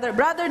ko kay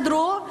Brother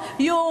Drew,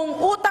 yung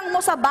utang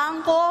mo sa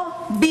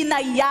bangko,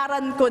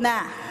 binayaran ko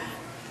na.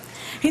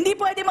 Hindi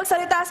pwede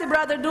magsalita si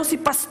Brother Drew, si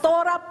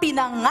Pastora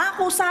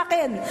pinangako sa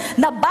akin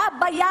na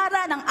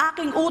babayaran ang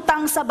aking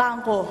utang sa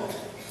bangko.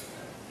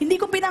 Hindi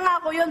ko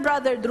pinangako yon,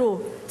 Brother Drew.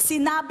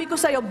 Sinabi ko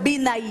sa'yo,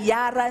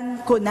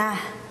 binayaran ko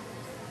na.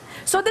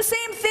 So the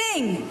same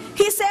thing,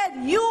 he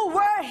said, you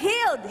were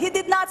healed. He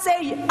did not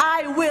say,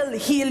 I will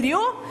heal you.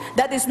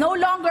 That is no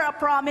longer a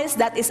promise.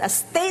 That is a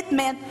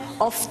statement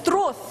of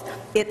truth.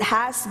 It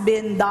has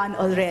been done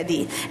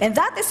already. And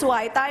that is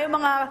why tayo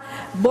mga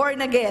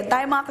born again,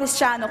 tayo mga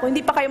Kristiyano, kung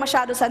hindi pa kayo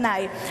masyado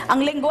sanay,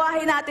 ang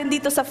lengguwahe natin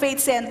dito sa Faith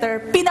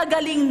Center,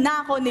 pinagaling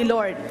na ako ni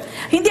Lord.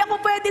 Hindi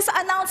ako pwede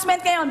sa announcement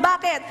ngayon.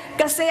 Bakit?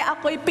 Kasi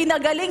ako'y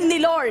pinagaling ni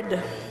Lord.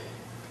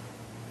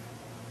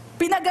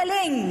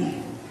 Pinagaling.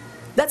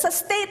 That's a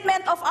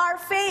statement of our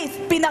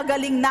faith.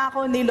 Pinagaling na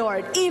ako ni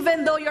Lord.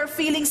 Even though you're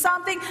feeling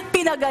something,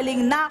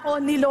 pinagaling na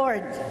ako ni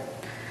Lord.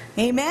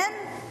 Amen?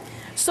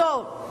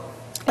 So,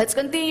 let's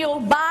continue.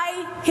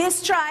 By His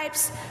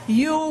stripes,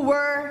 you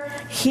were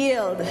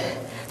healed.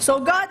 So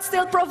God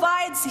still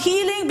provides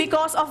healing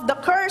because of the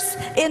curse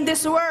in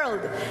this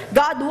world.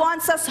 God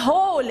wants us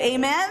whole.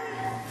 Amen?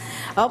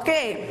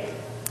 Okay.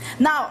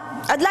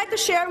 Now, I'd like to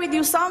share with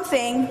you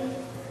something.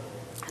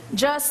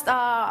 Just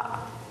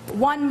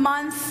 1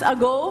 month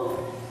ago,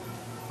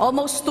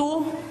 almost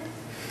 2,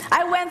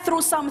 I went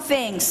through some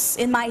things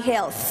in my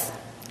health.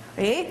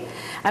 Okay?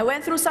 I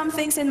went through some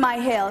things in my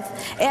health.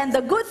 And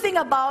the good thing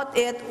about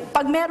it,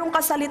 pag merong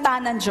kasalita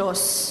ng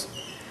Diyos,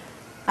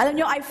 alam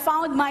nyo, I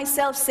found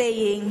myself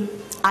saying,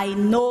 I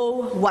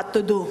know what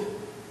to do.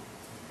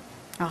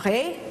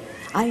 Okay?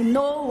 I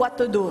know what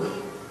to do.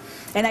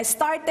 And I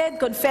started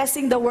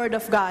confessing the Word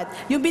of God.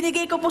 Yung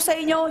binigay ko po sa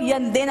inyo,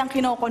 yan din ang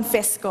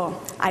kino-confess ko.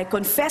 I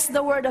confess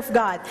the Word of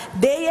God.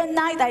 Day and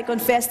night, I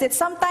confessed it.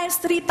 Sometimes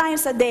 3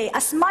 times a day,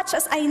 as much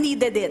as I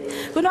needed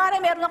it.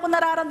 Kunwari, meron ako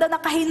nararamdaman na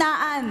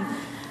kahinaan.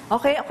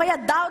 Okay? O kaya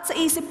doubt sa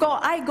isip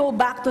ko, I go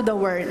back to the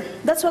Word.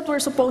 That's what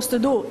we're supposed to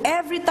do.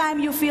 Every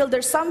time you feel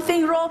there's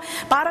something wrong,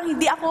 parang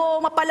hindi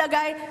ako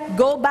mapalagay,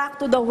 go back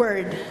to the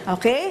Word.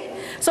 Okay?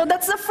 So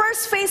that's the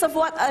first phase of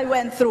what I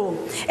went through.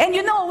 And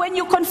you know, when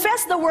you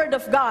confess the Word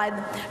of God,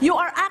 you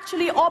are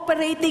actually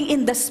operating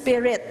in the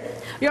Spirit.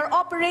 You're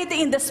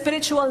operating in the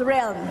spiritual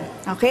realm.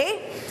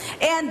 Okay?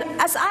 And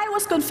as I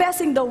was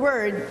confessing the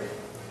Word,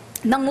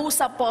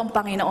 nangusap po ang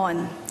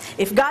Panginoon.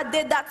 If God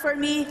did that for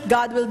me,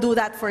 God will do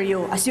that for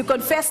you. As you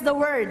confess the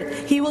Word,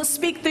 He will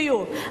speak to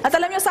you. At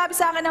alam niyo, sabi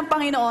sa akin ng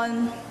Panginoon,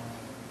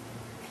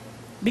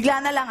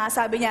 bigla na lang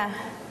sabi niya,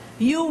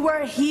 you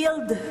were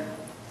healed.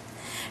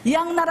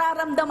 Yang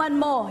nararamdaman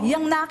mo,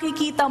 yang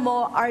nakikita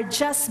mo are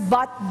just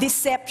but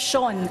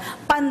deception.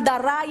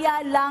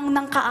 Pandaraya lang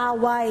ng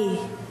kaaway.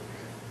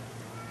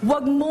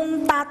 Huwag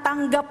mong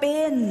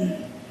tatanggapin.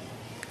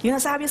 Yung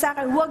nasabi sa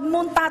akin, huwag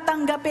mong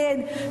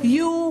tatanggapin.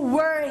 You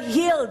were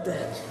healed.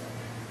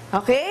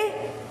 Okay?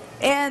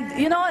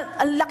 And, you know,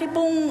 ang laki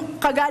pong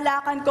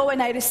kagalakan ko when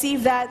I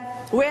received that.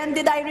 When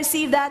did I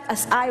receive that?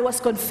 As I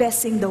was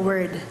confessing the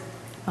Word.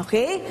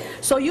 Okay?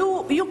 So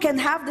you can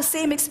have the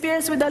same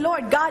experience with the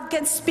Lord. God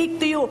can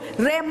speak to you.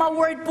 Rema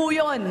word po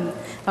yun.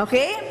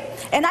 Okay?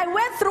 And I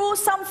went through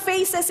some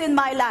phases in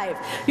my life.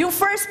 Yung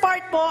first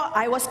part po,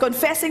 I was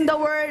confessing the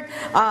Word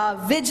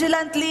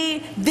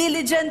vigilantly,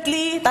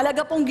 diligently.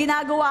 Talaga pong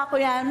ginagawa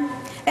ko yan.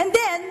 And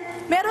then,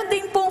 meron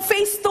din pong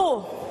phase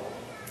 2.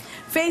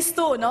 Phase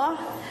 2, no?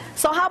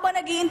 So habang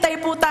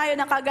naghihintay po tayo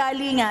ng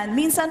kagalingan,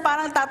 minsan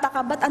parang tataka,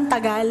 ba't ang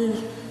tagal?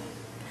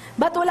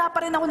 Ba't wala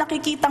pa rin ako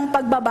nakikitang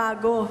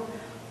pagbabago?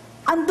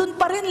 Andun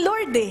pa rin,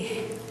 Lord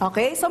eh.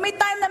 Okay? So may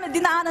time na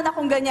dinaanan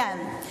akong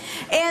ganyan.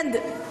 And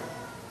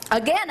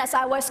again, as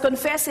I was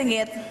confessing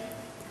it,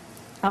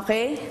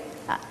 okay,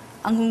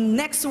 ang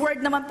next word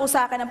naman po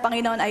sa akin ng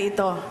Panginoon ay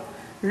ito,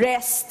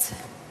 rest.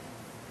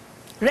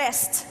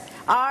 Rest.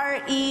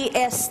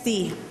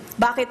 R-E-S-T.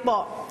 Bakit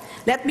po?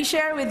 Let me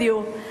share with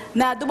you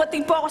na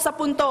dumating po ako sa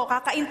punto,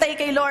 kakaintay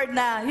kay Lord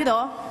na, you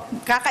know,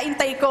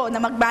 kakaintay ko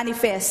na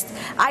mag-manifest.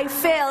 I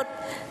felt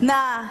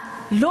na,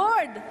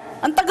 Lord,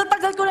 ang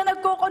tagal-tagal ko na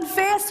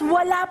nagko-confess,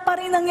 wala pa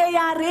rin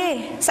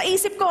nangyayari. Sa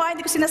isip ko,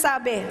 hindi ko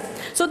sinasabi.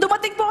 So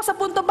dumating po ako sa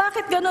punto,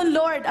 bakit ganun,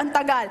 Lord, ang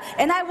tagal?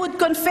 And I would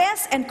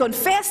confess and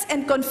confess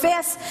and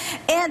confess.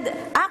 And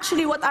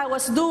actually what I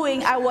was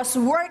doing, I was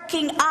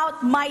working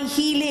out my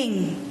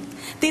healing.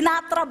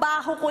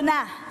 Tinatrabaho ko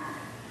na.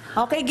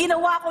 Okay,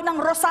 ginawa ko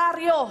ng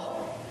rosaryo.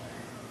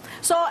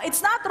 So,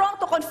 it's not wrong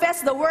to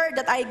confess the word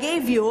that I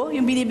gave you,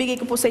 yung binibigay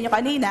ko po sa inyo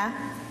kanina.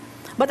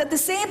 But at the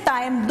same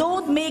time,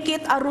 don't make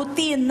it a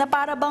routine na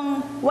para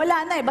bang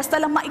wala na basta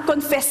lang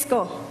ma-confess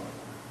ko.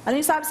 Ano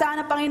yung sabi sa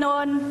akin ng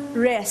Panginoon?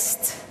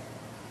 Rest.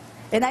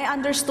 And I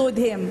understood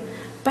Him.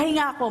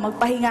 Pahinga ako,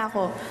 magpahinga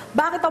ako.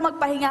 Bakit pa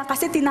magpahinga?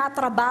 Kasi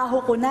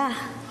tinatrabaho ko na.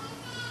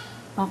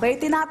 Okay,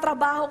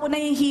 tinatrabaho ko na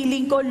yung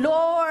healing ko.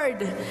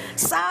 Lord,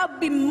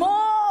 sabi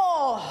mo,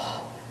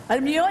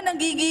 alam niyo yun,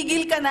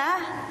 nanggigigil ka na.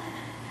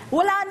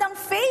 Wala nang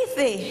faith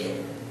eh.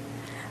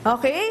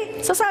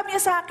 Okay? So sabi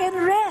niya sa akin,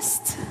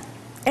 rest.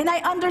 And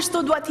I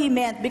understood what He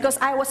meant because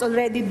I was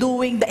already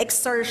doing the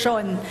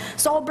exertion.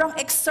 Sobrang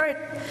exert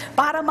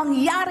para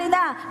mangyari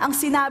na ang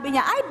sinabi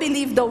niya. I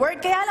believe the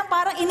word, kaya lang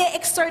parang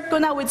ine-exert ko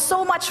na with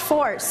so much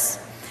force.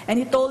 And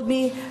He told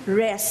me,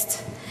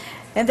 rest.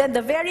 And then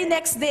the very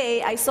next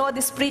day, I saw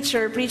this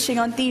preacher preaching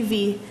on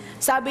TV.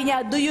 Sabi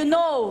niya, do you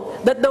know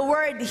that the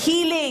word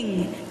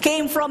healing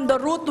came from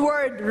the root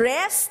word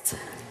rest?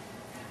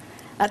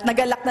 At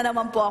nagalak na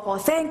naman po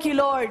ako. Thank you,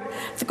 Lord.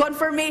 Sa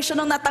confirmation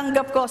nung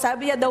natanggap ko,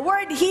 sabi niya, the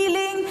word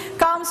healing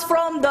comes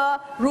from the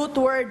root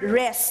word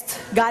rest.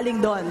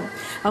 Galing doon.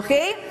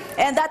 Okay?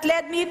 And that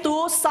led me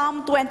to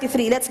Psalm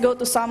 23. Let's go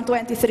to Psalm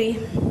 23.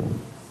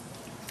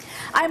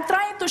 I'm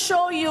trying to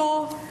show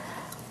you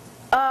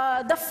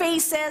the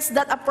phases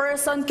that a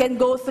person can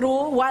go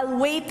through while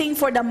waiting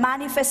for the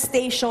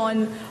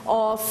manifestation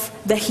of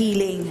the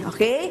healing.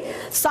 Okay?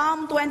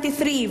 Psalm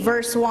 23,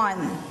 verse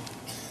 1.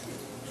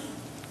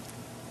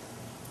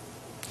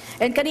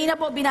 And kanina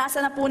po,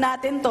 binasa na po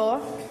natin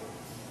to.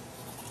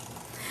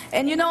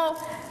 And you know,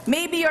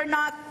 maybe you're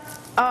not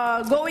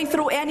going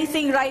through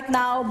anything right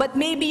now, but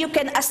maybe you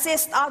can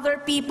assist other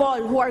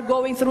people who are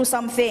going through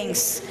some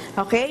things.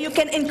 Okay? You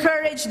can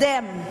encourage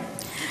them.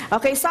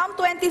 Okay, Psalm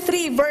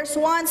 23 verse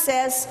 1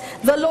 says,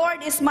 the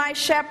Lord is my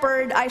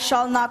shepherd, I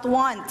shall not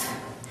want.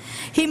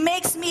 He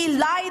makes me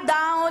lie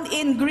down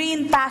in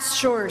green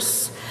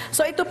pastures.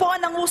 So ito po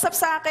ang nangusap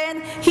sa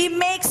akin, He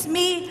makes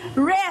me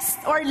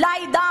rest or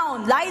lie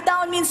down. Lie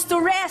down means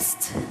to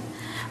rest.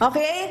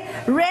 Okay?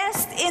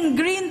 Rest in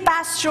green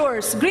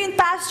pastures. Green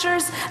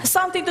pastures,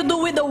 something to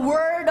do with the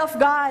Word of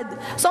God.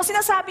 So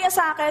sinasabi niya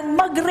sa akin,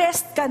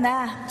 mag-rest ka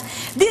na.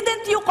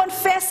 Didn't you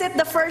confess it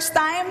the first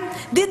time?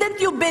 Didn't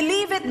you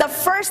believe it the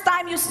first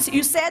time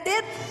you said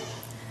it?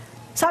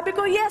 Sabi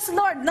ko, yes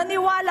Lord,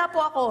 naniwala po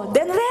ako.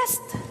 Then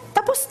rest.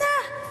 Tapos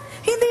na.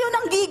 Hindi yun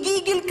ang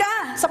gigigil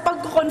ka sa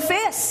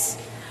pag-confess.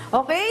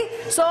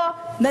 Okay? So,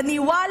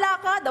 naniwala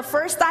ka the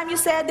first time you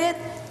said it,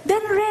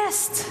 then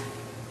rest.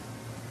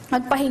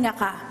 Magpahinga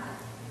ka.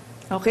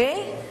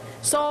 Okay?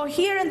 So,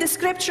 here in the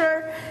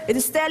scripture, it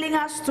is telling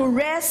us to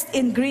rest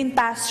in green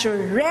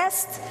pasture.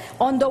 Rest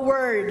on the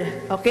Word.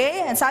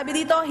 Okay? And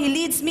sabi dito, He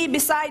leads me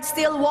beside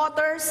still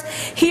waters.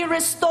 He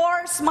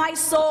restores my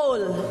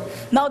soul.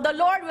 Now, the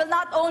Lord will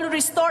not only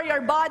restore your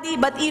body,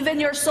 but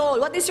even your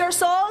soul. What is your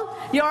soul?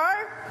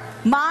 Your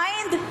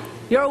mind,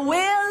 your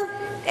will,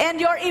 and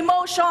your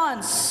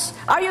emotions.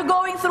 Are you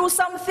going through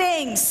some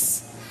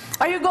things?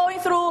 Are you going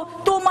through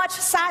too much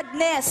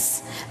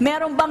sadness?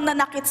 Meron bang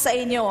nanakit sa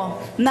inyo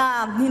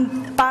na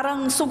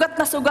parang sugat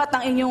na sugat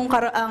ang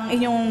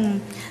inyong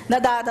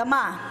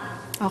nadadama?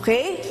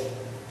 Okay?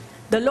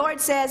 The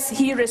Lord says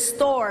He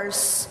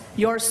restores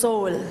your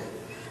soul.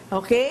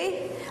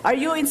 Okay? Are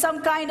you in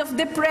some kind of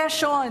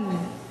depression?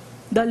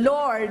 The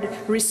Lord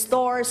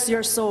restores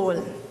your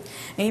soul.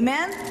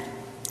 Amen?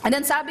 And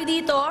then sabi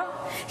dito,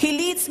 He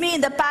leads me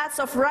in the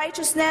paths of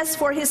righteousness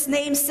for His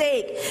name's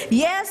sake.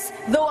 Yes,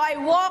 though I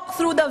walk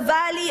through the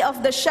valley of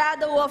the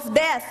shadow of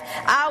death,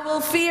 I will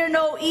fear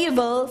no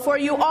evil,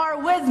 for you are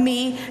with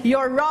me,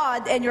 your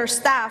rod and your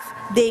staff,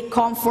 they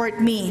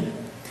comfort me.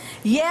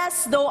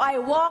 Yes, though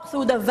I walk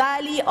through the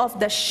valley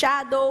of the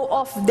shadow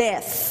of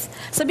death.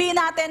 Sabihin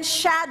natin,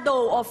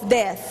 shadow of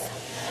death.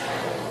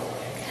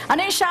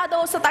 Ano yung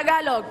shadow sa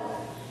Tagalog?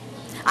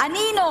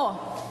 Anino.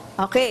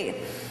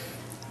 Okay.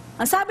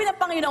 Ang sabi ng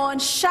Panginoon,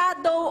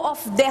 shadow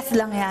of death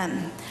lang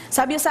yan.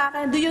 Sabi niya sa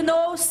akin, do you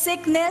know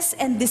sickness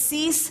and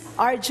disease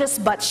are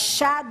just but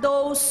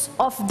shadows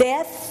of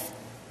death?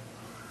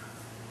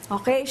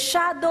 Okay,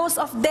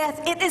 shadows of death.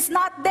 It is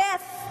not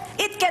death.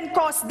 It can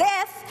cause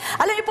death.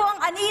 Alam niyo po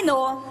ang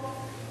anino,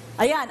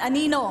 ayan,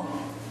 anino.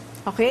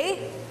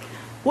 Okay?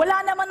 Wala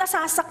naman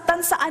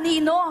nasasaktan sa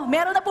anino.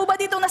 Meron na po ba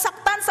dito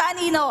nasaktan sa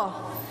anino?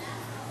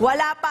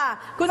 Wala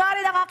pa.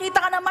 Kunwari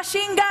nakakita ka ng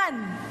machine gun,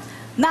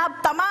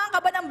 natamaan ka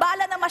ba ng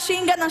bala ng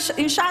machine gun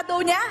yung shadow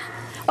niya?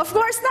 Of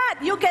course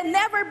not. You can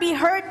never be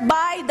hurt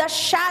by the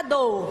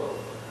shadow.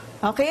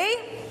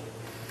 Okay?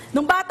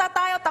 Nung bata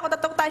tayo, takot na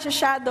takot tayo sa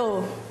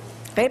shadow.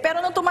 Okay?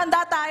 Pero nung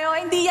tumanda tayo,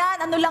 hindi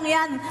yan, ano lang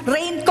yan,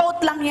 raincoat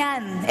lang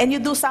yan. And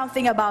you do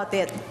something about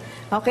it.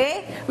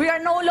 Okay? We are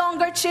no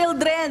longer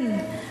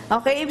children.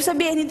 Okay? Ibig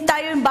sabihin, hindi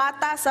tayo yung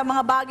bata sa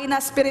mga bagay na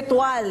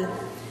spiritual.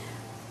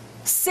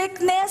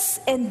 Sickness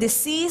and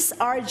disease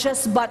are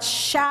just but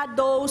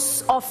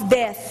shadows of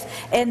death,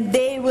 and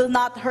they will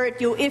not hurt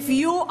you. If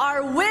you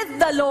are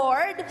with the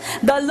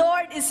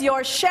Lord is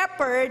your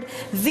shepherd,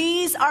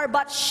 these are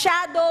but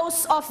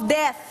shadows of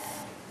death.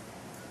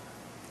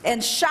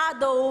 And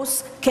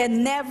shadows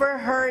can never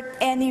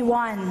hurt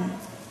anyone.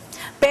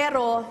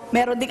 Pero,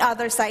 meron ding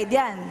other side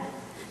yan.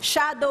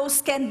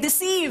 Shadows can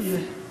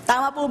deceive.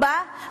 Tama po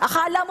ba?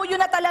 Akala mo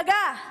yun na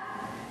talaga.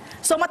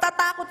 So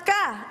matatakot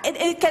ka, and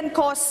it can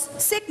cause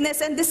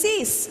sickness and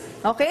disease.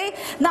 Okay?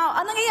 Now,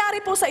 anong nangyayari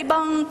po sa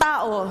ibang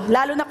tao,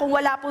 lalo na kung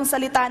wala pong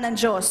salita ng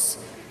Diyos?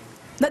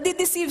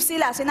 Nadideceive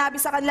sila. Sinabi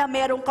sa kanila,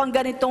 meron kang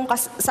ganitong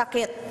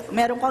sakit,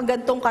 meron kang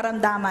ganitong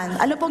karamdaman.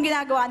 Ano pong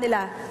ginagawa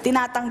nila?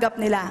 Tinatanggap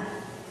nila.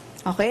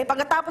 Okay?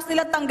 Pagkatapos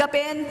nila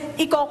tanggapin,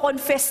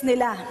 i-confess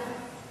nila.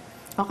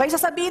 Okay?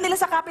 Sasabihin nila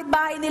sa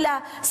kapitbahay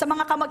nila, sa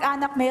mga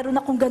kamag-anak, meron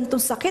akong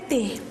ganitong sakit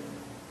eh.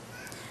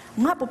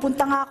 Nga,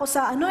 pupunta nga ako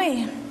sa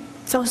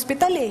sa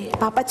hospital eh.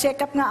 Papa-check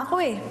up nga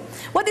ako eh.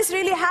 What is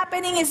really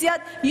happening is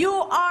that you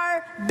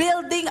are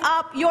building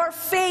up your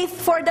faith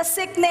for the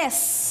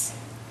sickness.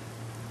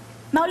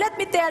 Now let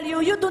me tell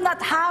you, you do not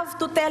have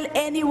to tell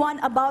anyone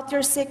about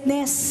your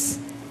sickness.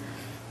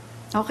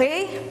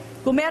 Okay?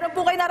 Kung meron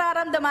po kayo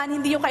nararamdaman,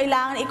 hindi nyo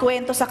kailangan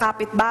ikwento sa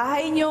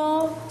kapitbahay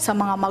nyo, sa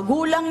mga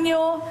magulang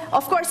nyo.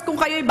 Of course, kung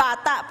kayo'y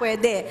bata,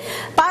 pwede.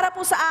 Para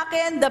po sa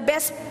akin, the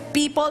best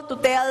people to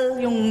tell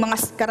yung mga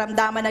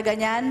karamdaman na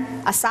ganyan,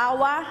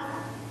 asawa,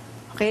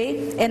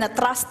 okay, and a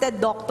trusted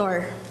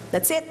doctor.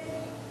 That's it.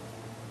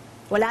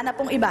 Wala na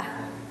pong iba.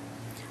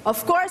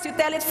 Of course, you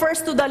tell it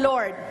first to the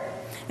Lord.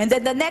 And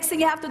then the next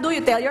thing you have to do,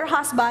 you tell your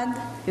husband,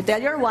 you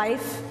tell your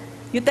wife,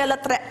 you tell a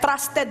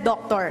trusted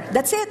doctor.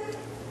 That's it.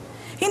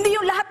 Hindi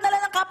yung lahat na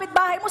lang ng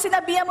kapitbahay mo,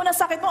 sinabihan mo ng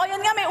sakit mo,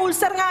 ayan nga, may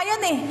ulcer nga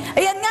yan eh.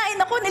 Ayan nga,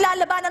 naku,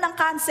 nilalabanan ng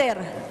cancer.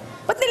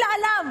 Ba't nila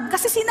alam?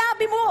 Kasi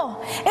sinabi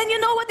mo. And you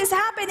know what is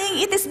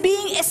happening? It is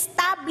being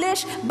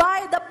established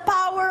by the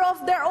power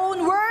of their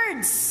own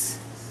words.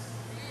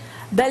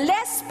 The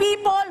less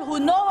people who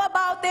know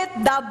about it,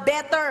 the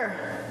better.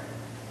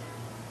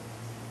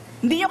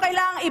 Hindi nyo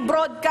kailangang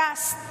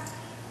i-broadcast.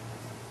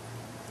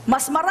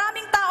 Mas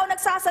maraming tao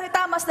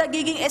nagsasalita, mas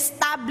nagiging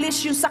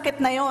established yung sakit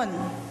na yon.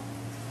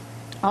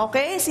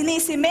 Okay?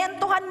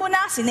 Sinisimentohan mo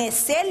na,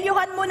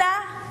 sineselyuhan mo na.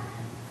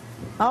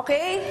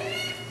 Okay?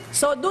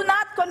 So do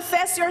not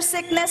confess your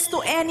sickness to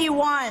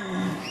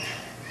anyone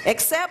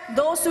except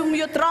those whom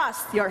you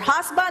trust, your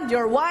husband,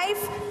 your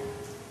wife,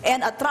 and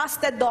a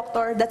trusted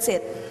doctor. That's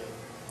it.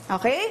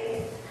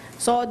 Okay?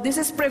 So this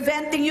is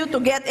preventing you to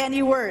get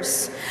any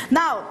worse.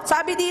 Now,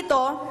 sabi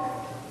dito,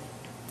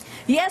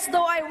 yes,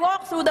 though I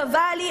walk through the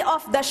valley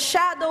of the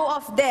shadow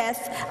of death,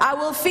 I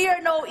will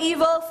fear no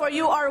evil, for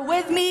you are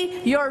with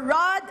me. Your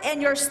rod and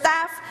your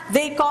staff,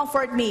 they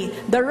comfort me.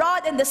 The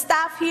rod and the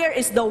staff here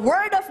is the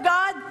Word of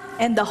God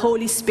and the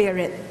Holy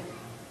Spirit.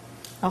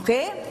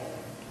 Okay?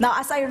 Now,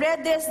 as I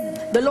read this,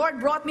 the Lord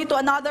brought me to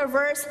another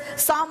verse,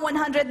 Psalm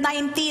 119,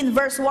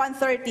 verse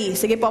 130.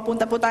 Sige po,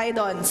 punta po tayo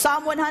doon.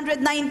 Psalm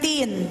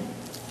 119,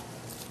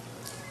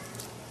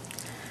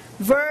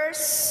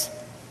 verse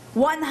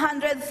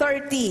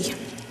 130.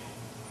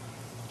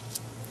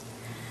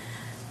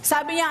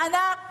 Sabi niya,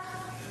 anak,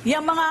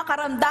 yung mga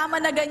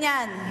karamdaman na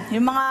ganyan,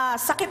 yung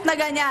mga sakit na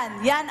ganyan,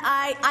 yan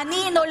ay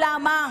anino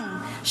lamang,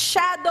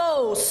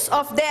 shadows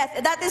of death.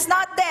 That is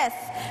not death.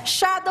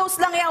 Shadows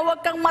lang yan,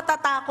 huwag kang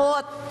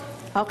matatakot.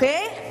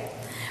 Okay?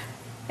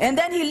 And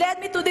then he led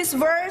me to this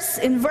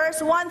verse, in verse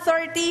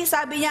 130,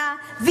 sabi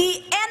niya,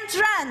 the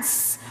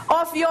entrance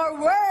of your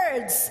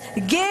words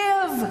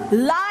give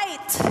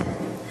light.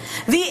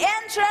 The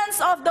entrance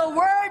of the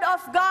Word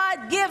of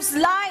God gives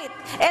light.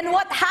 And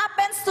what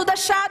happens to the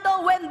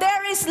shadow when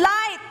there is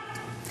light?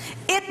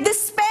 It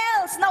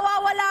dispels,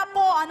 nawawala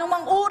po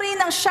anumang uri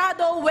ng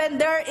shadow when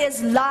there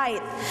is light.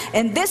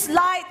 And this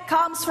light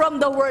comes from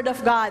the Word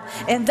of God.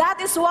 And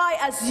that is why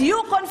as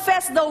you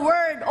confess the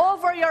Word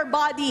over your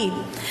body,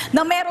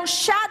 na merong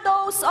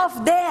shadows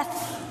of death,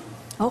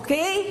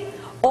 okay?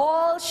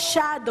 All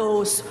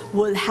shadows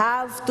will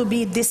have to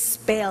be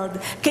dispelled.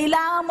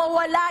 Kailangan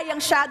mawala yung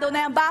shadow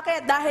na yan.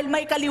 Bakit? Dahil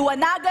may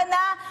kaliwanagan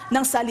na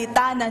ng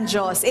salita ng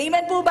Diyos.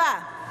 Amen po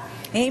ba?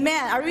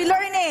 Amen. Are we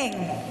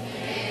learning?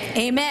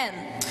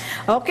 Amen.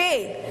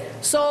 Okay.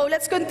 So,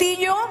 let's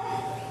continue.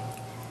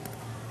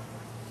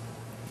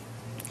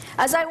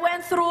 As I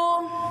went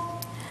through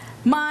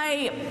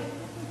my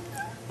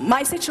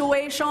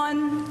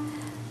situation,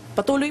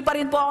 patuloy pa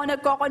rin po ako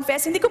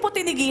nagko-confess. Hindi ko po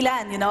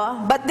tinigilan,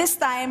 But this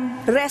time,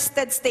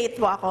 rested state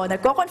po ako.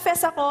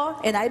 Nagko-confess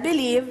ako, and I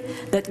believe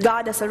that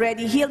God has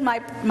already healed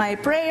my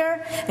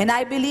prayer, and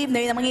I believe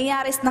na yun ang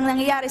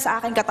nangyayari sa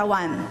aking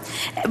katawan.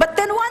 But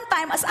then one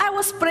time, as I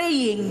was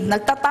praying,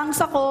 nagtatangs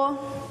ako,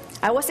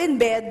 I was in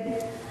bed.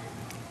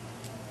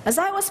 As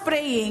I was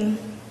praying,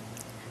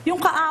 yung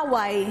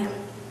kaaway,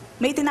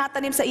 may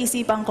tinatanim sa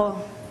isipan ko.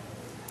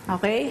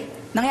 Okay?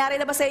 Nangyari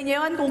na ba sa inyo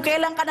yun? Kung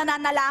kailan ka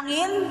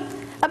nananalangin,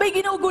 abay,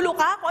 ginugulo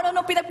ka kung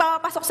ano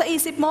pinagpapasok sa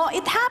isip mo,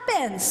 it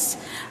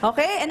happens.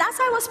 Okay? And as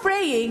I was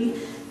praying,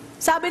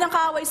 sabi ng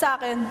kaaway sa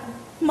akin,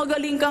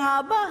 magaling ka nga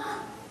ba?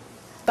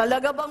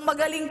 Talaga bang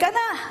magaling ka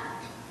na?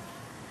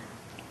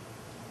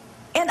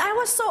 And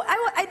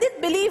I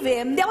didn't believe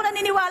him, hindi ako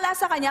naniniwala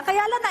sa kanya,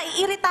 kaya lang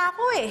naiirita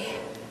ako eh.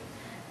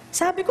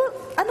 Sabi ko,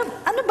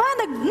 ano ba?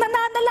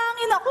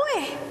 Nananalangin ako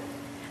eh.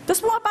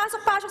 Tapos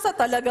pumapasok-pasok sa,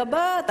 talaga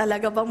ba?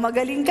 Talaga bang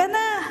magaling ka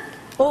na?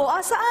 Oh,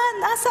 asaan?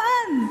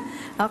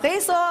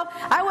 Okay, so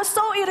I was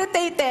so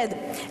irritated.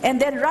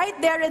 And then right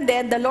there and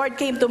then, the Lord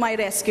came to my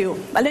rescue.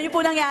 Alam niyo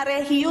po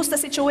nangyari, He used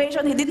the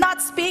situation, He did not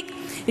speak,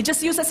 He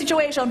just used the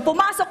situation.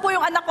 Pumasok po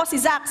yung anak ko,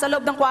 si Zach, sa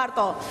loob ng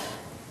kwarto.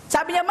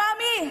 Sabi niya,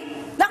 Mami,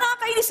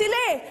 nakakainis sila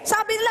eh.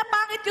 Sabi nila,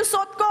 pangit yung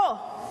suot ko.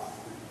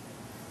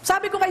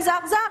 Sabi ko kay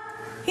Zach,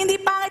 hindi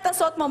pangit ang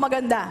suot mo,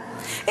 maganda.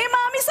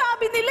 Mami,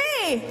 sabi nila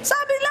eh.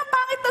 Sabi nila,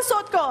 pangit ang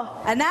suot ko.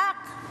 Anak,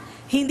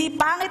 hindi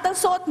pangit ang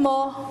suot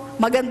mo,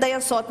 maganda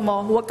yung suot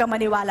mo, huwag ka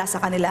maniwala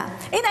sa kanila.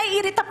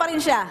 Naiirita pa rin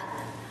siya.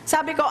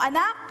 Sabi ko,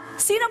 anak,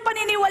 sino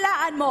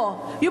paniniwalaan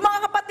mo? Yung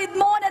mga kapatid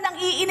mo na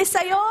nang iinis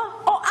sa'yo?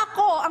 O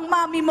ako, ang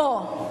mami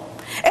mo?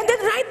 And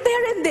then right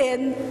there and then,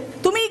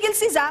 tumigil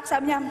si Zach,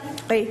 sabi niya,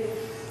 okay,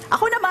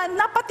 ako naman,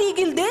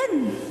 napatigil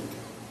din.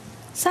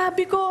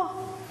 Sabi ko,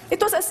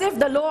 it was as if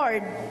the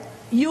Lord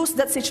used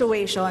that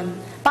situation.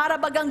 Para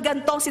bagang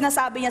gantong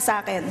sinasabi niya sa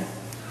akin.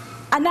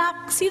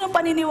 Anak, sino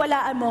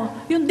paniniwalaan mo?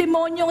 Yung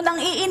demonyong nang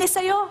iinis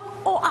sa'yo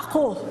o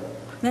ako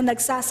na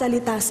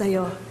nagsasalita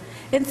sa'yo?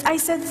 And I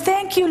said,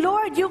 thank you,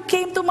 Lord. You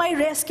came to my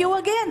rescue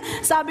again.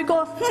 Sabi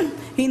ko,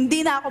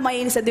 hindi na ako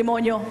maiinis sa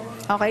demonyo.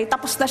 Okay,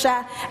 tapos na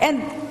siya.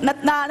 And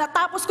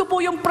natapos ko po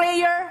yung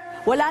prayer.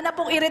 Wala na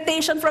pong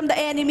irritation from the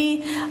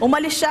enemy.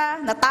 Umalis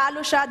siya,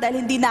 natalo siya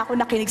dahil hindi na ako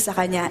nakinig sa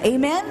kanya.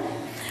 Amen?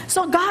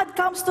 So God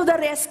comes to the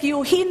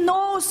rescue. He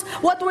knows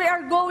what we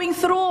are going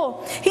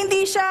through.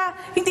 Hindi siya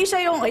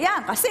yung,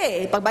 ayan,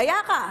 kasi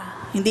pagbaya ka,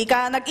 hindi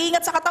ka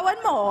nag-ingat sa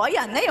katawan mo,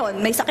 ayan, ngayon,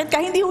 may sakit ka,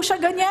 hindi ho siya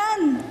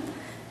ganyan.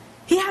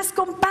 He has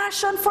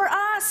compassion for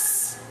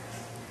us.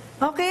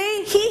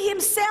 Okay? He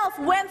himself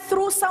went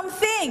through some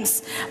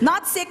things.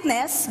 Not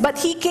sickness, but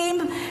he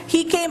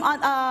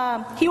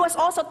was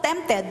also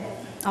tempted.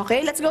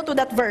 Okay? Let's go to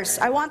that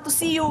verse. I want to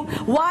see you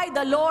why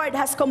the Lord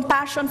has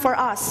compassion for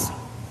us.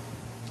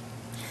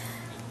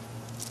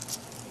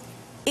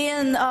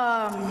 in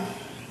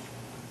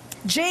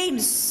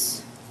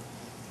Hebrews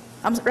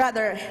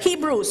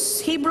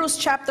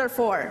chapter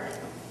 4.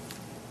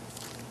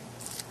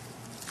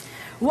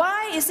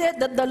 Why is it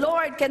that the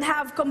Lord can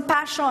have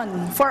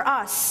compassion for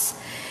us?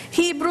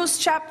 Hebrews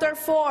chapter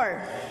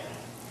 4.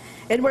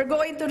 And we're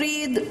going to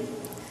read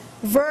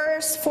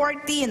verse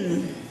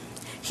 14.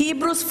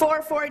 Hebrews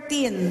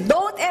 4:14.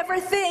 Don't ever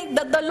think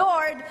that the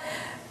Lord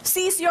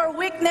sees your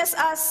weakness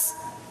as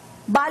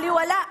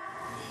baliwala.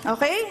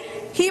 Okay?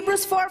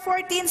 Hebrews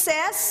 4:14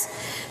 says,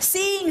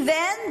 seeing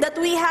then that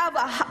we have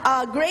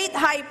a great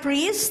high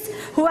priest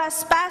who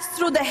has passed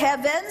through the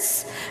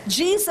heavens,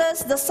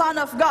 Jesus, the Son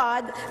of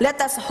God,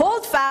 let us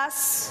hold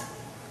fast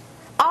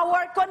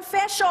our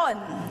confession.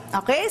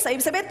 Okay? So,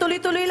 ibig sabihin,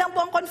 tuloy-tuloy lang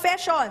po ang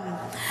confession.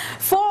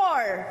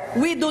 For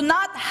we do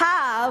not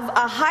have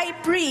a high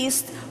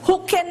priest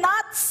who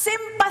cannot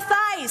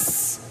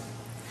sympathize.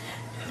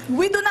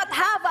 We do not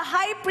have a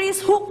high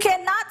priest who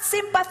cannot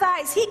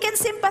sympathize. He can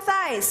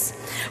sympathize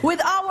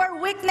with our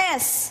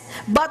weakness,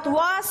 but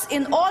was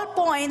in all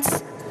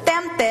points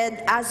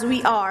tempted as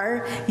we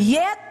are,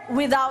 yet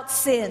without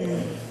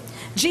sin.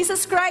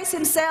 Jesus Christ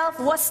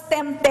himself was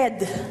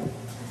tempted.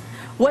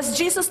 Was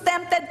Jesus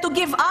tempted to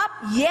give up?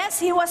 Yes,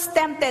 he was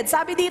tempted.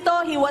 Sabi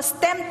dito, he was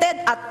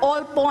tempted at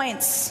all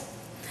points.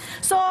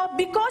 So,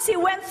 because he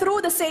went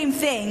through the same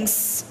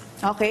things,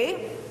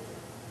 okay,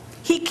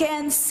 he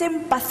can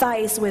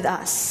sympathize with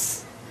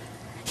us.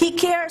 He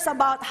cares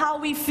about how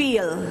we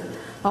feel,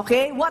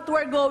 okay, what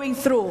we're going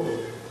through,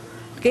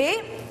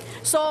 okay?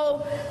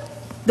 So,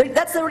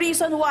 that's the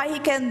reason why he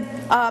can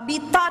be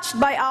touched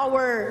by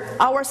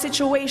our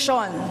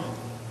situation.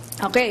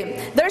 Okay,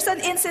 there's an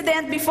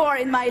incident before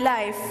in my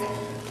life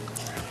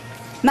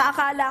na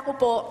akala ko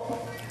po,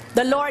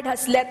 the Lord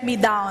has let me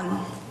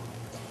down.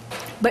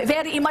 But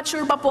very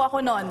immature pa po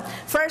ako noon.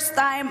 First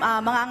time,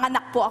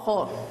 manganganak po ako.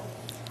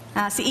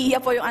 Si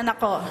Iya po yung anak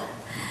ko.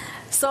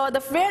 So,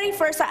 the very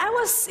first time, I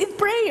was in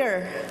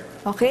prayer.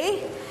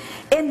 Okay?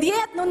 And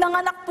yet, nung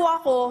nanganak po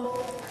ako,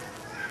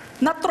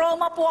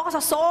 na-trauma po ako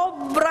sa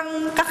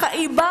sobrang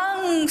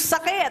kakaibang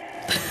sakit.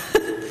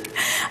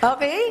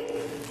 Okay?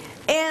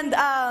 And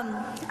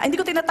hindi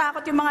ko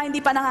tinatakot yung mga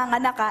hindi pa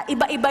nanganganak.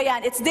 Iba-iba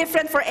yan. It's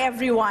different for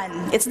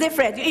everyone. It's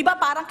different. Yung iba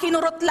parang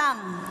kinurot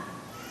lang.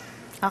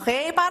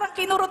 Okay? Parang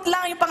kinurot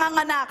lang yung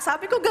panganganak.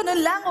 Sabi ko, ganun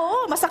lang.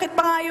 Oo, masakit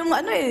pa nga yung,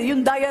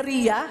 yung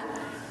diarrhea.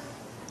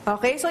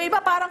 Okay? So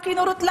iba parang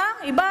kinurot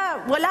lang.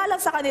 Iba, wala lang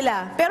sa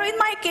kanila. Pero in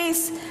my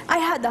case, I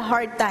had a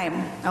hard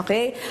time.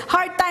 Okay?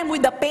 Hard time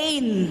with the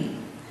pain.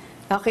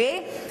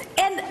 Okay?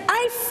 And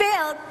I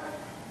felt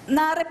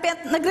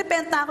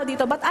nagrepent na ako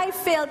dito, but I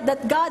felt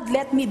that God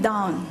let me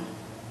down.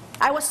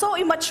 I was so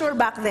immature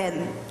back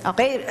then.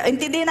 Okay?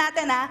 Intindihin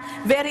natin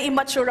very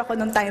immature ako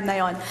nung time na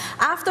yon.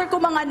 After ko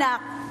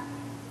manganak,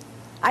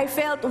 I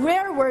felt,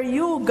 where were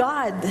you,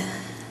 God?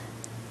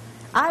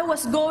 I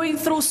was going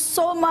through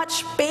so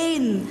much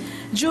pain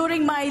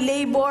during my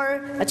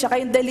labor at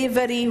saka yung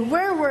delivery.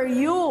 Where were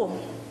you?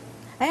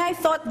 And I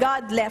thought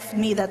God left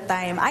me that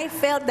time. I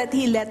felt that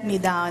He let me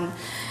down.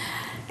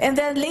 And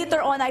then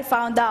later on, I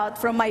found out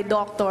from my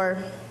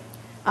doctor,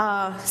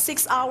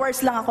 6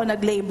 hours lang ako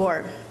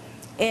nag-labor.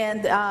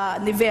 And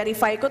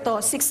ni-verify ko to,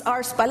 6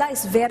 hours pala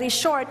is very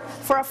short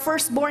for a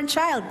firstborn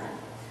child.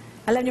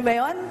 Alam niyo ba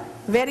yun?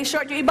 Very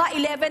short. Yung iba,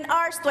 11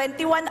 hours,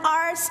 21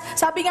 hours.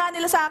 Sabi nga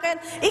nila sa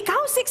akin, ikaw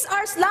 6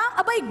 hours lang?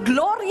 Abay,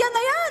 gloria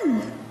na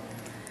yan!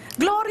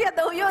 Gloria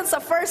daw yun sa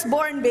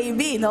firstborn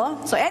baby, no?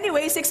 So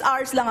anyway, 6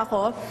 hours lang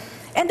ako.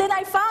 And then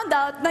I found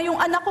out na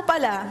yung anak ko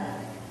pala,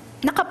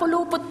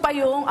 nakapulupot pa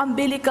yung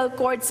umbilical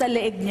cord sa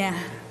leeg niya.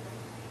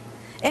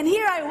 And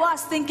here I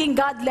was thinking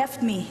God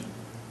left me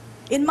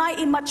in my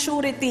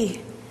immaturity,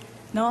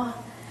 no?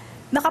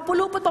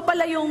 Nakapulupot pa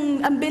pala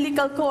yung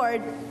umbilical cord,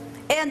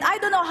 and I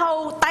don't know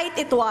how tight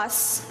it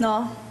was,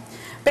 no?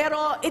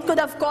 Pero it could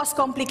have caused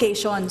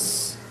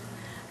complications.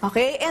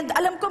 Okay? And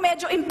alam ko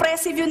medyo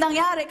impressive yung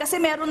nangyari kasi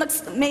may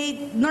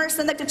nurse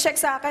na nag-check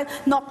sa akin,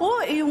 naku,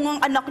 yung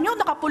anak nyo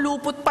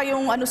nakapulupot pa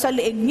yung sa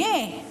leeg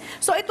niya.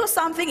 So it was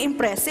something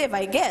impressive,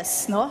 I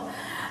guess, no?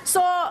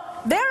 So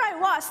there I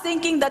was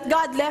thinking that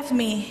God left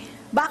me.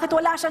 Bakit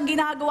wala siyang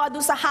ginagawa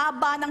doon sa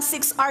haba ng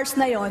 6 hours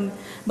na yon?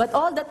 But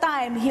all the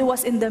time, He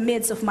was in the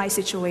midst of my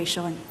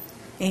situation.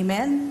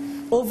 Amen?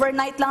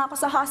 Overnight lang ako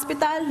sa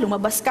hospital,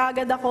 lumabas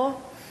kagad ako.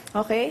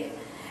 Okay?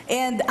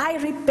 And I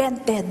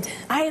repented.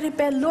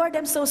 Lord,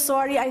 I'm so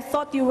sorry. I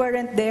thought you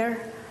weren't there.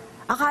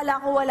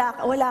 Akala ko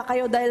wala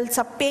kayo dahil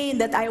sa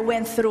pain that I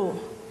went through.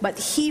 But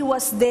He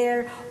was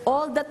there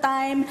all the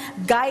time,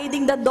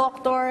 guiding the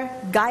doctor,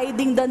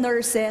 guiding the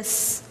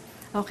nurses.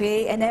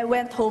 Okay? And I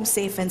went home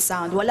safe and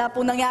sound. Wala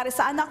pong nangyari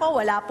sa anak ko,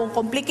 wala pong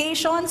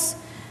complications.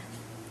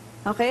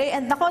 Okay?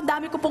 And ako,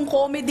 dami ko pong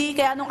comedy.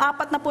 Kaya nung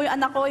 4 na po yung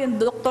anak ko, yung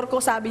doktor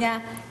ko sabi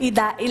niya,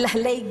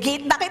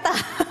 ilaligate na kita.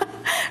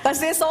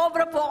 Kasi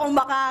sobra po akong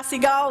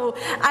makasigaw.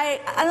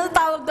 Ay, ano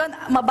tawag doon?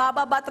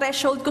 Mababa ba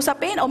threshold ko sa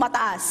pain o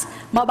mataas?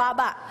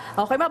 Mababa.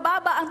 Okay,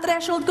 mababa ang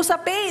threshold ko sa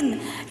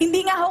pain.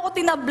 Hindi nga ako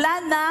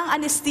tinablan ng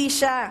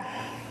anesthesia.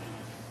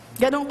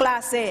 Ganong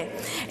klase.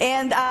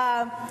 And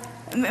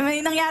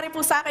may nangyari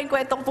po sa akin,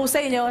 kwento ko po sa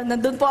inyo,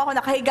 nandun po ako,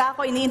 nakahiga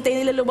ako, iniintay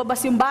nila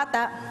lumabas yung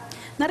bata.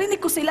 Narinig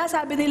ko sila,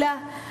 sabi nila,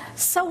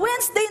 sa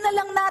Wednesday na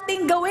lang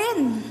natin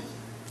gawin.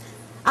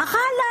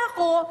 Akala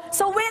ko,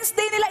 sa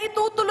Wednesday nila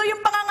itutuloy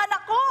yung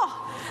panganganak ko.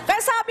 Kaya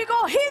sabi ko,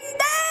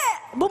 hindi!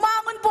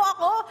 Bumangon po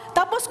ako,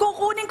 tapos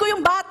kukunin ko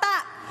yung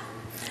bata.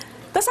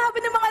 Tapos sabi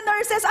ng mga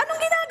nurses, anong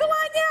ginagawa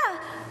niya?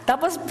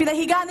 Tapos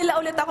pinahiga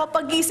nila ulit ako,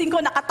 paggising ko,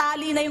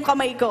 nakatali na yung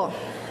kamay ko.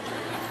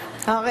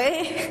 Okay?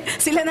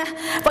 Sila na,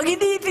 pag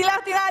hindi nila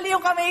tinali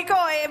yung kamay ko,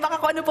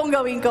 baka kung ano pong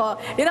gawin ko.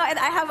 You know, and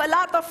I have a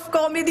lot of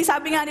comedy,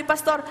 sabi nga ni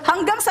Pastor,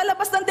 hanggang sa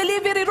labas ng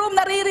delivery room,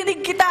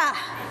 naririnig kita.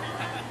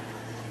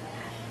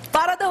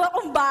 Para daw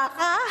akong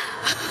baka.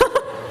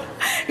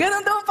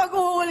 Ganun daw ang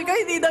pag-uhul ko,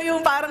 hindi daw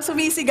yung parang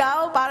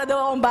sumisigaw, para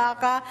daw akong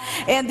baka.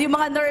 And yung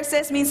mga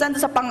nurses, minsan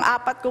doon sa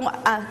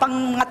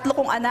pangatlo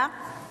kong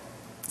anak,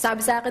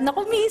 sabi sa akin,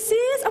 naku,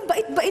 Mrs., ang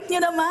bait-bait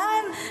niyo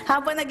naman.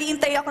 Habang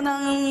nag-iintay ako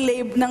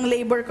ng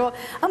labor ko,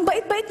 ang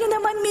bait-bait niyo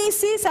naman,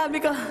 Mrs. Sabi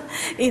ko,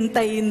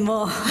 intayin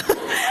mo.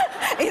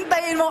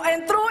 Intayin mo.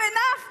 And true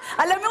enough,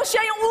 alam mo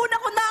siya yung una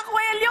ko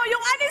nakuelyo,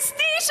 yung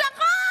anesthesia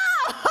ko!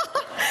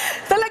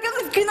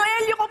 Talagang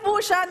kinuelyo ko po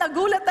siya,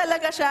 nagulat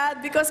talaga siya.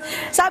 Because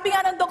sabi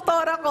nga ng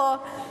doktora ko,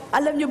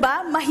 alam niyo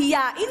ba,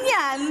 mahiyain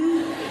yan.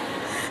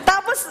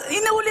 Tapos,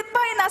 inulit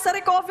pa nasa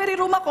recovery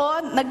room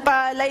ako,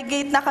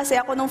 nagpa-ligate na kasi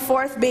ako nung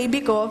 4th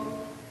baby ko.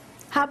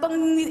 Habang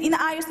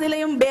inaayos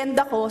nila yung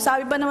benda ko,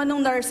 sabi ba naman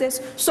ng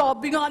nurses,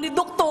 sabi nga ni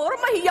doktor,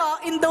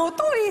 mahiyain daw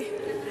to eh.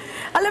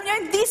 Alam niyo,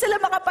 hindi sila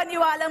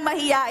makapaniwalang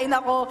mahiyain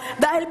ako.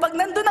 Dahil pag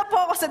nandun na po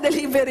ako sa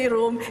delivery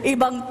room,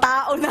 ibang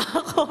tao na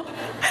ako.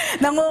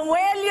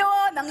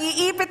 Nangungwelyo,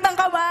 nangiipit ng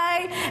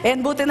kamay,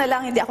 and buti na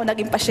lang hindi ako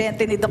naging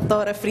pasyente ni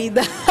Dr.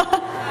 Frida.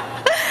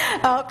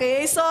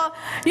 Okay, so,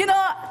 you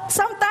know,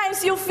 sometimes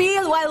you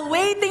feel while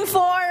waiting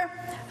for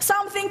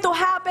something to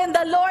happen,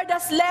 the Lord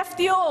has left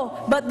you.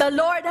 But the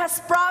Lord has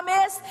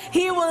promised,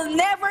 He will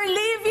never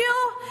leave you.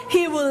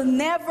 He will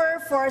never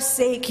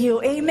forsake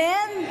you.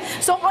 Amen?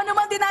 So, kung ano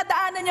man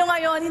dinadaanan nyo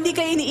ngayon, hindi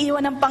kayo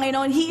iniiwan ng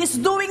Panginoon. He is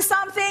doing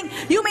something.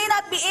 You may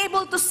not be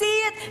able to see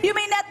it. You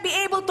may not be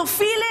able to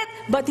feel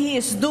it. But He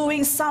is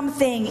doing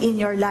something in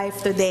your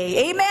life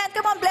today. Amen?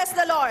 Come on, bless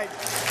the Lord.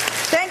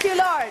 Thank you,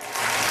 Lord.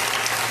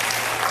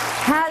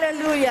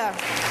 Hallelujah.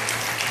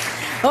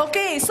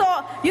 Okay, so,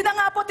 yun na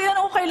nga po,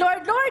 tinanong ko kay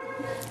Lord, Lord,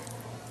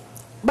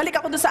 balik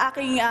ako doon sa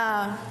aking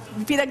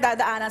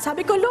pinagdadaanan.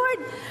 Sabi ko, Lord,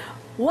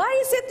 why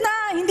is it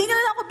na hindi nyo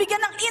na ako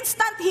bigyan ng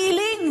instant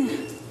healing?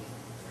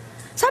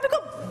 Sabi ko,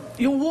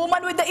 yung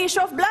woman with the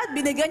issue of blood,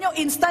 binigyan nyo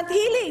instant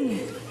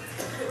healing.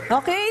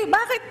 Okay,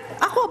 bakit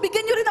ako,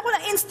 bigyan nyo rin ako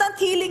ng instant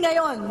healing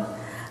ngayon?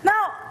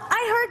 Now,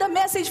 I heard a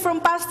message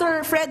from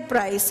Pastor Fred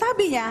Price.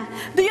 Sabi niya,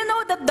 do you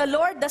know that the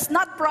Lord does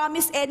not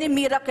promise any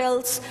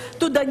miracles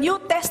to the New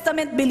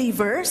Testament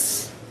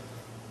believers?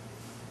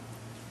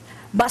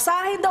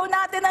 Basahin daw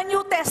natin ang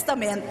New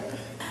Testament.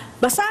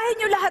 Basahin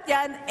niyo lahat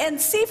yan and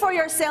see for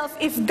yourself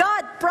if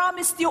God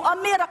promised you a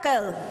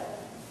miracle.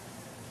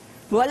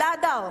 Wala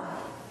daw.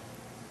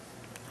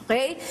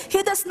 Okay?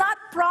 He does not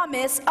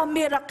promise a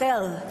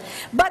miracle.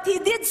 But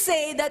He did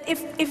say that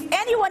if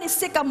anyone is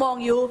sick among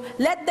you,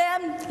 let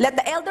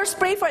the elders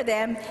pray for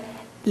them,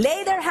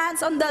 lay their hands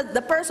on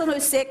the person who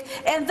is sick,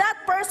 and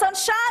that person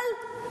shall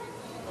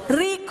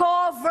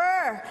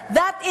recover.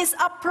 That is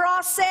a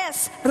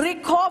process.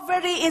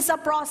 Recovery is a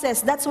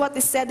process. That's what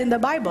is said in the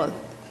Bible.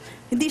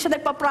 Hindi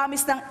siya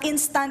nagpa-promise ng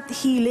instant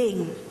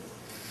healing.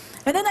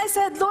 And then I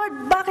said,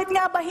 Lord, bakit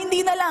nga ba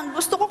hindi na lang?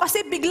 Gusto ko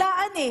kasi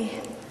biglaan eh.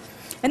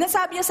 And then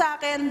sabi niya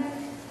sa akin,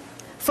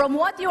 from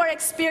what you are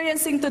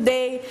experiencing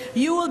today,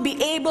 you will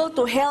be able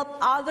to help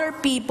other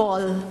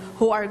people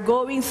who are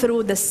going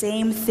through the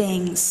same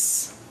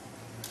things.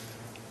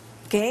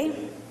 Okay?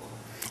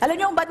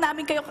 Alam niyo kung ba't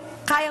namin kayo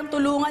kayang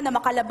tulungan na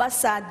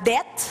makalabas sa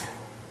debt,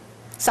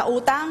 sa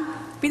utang?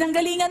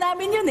 Pinanggalingan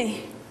namin yun eh.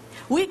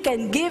 We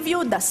can give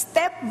you the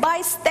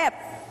step-by-step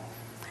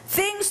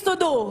things to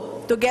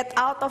do to get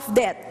out of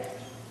debt.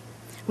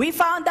 We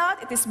found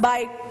out it is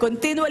by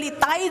continually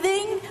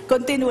tithing,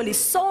 continually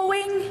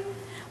sowing,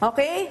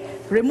 okay?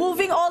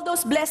 Removing all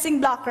those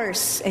blessing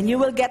blockers, and you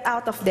will get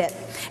out of debt.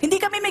 Hindi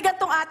kami may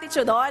gantong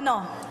attitude,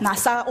 ano?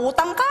 Nasa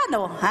utang ka,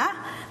 no? Ha?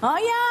 Oh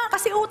yeah,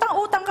 kasi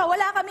utang-utang ka.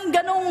 Wala kaming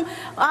ganong,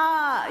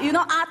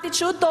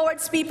 attitude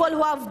towards people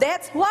who have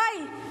debts.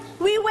 Why?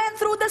 We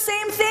went through the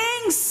same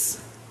things.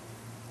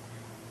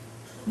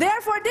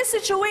 Therefore, this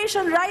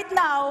situation right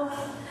now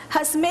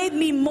has made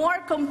me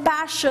more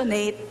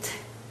compassionate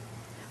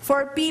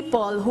for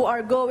people who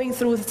are going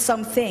through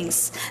some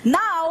things.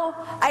 Now,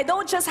 I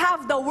don't just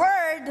have the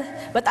word,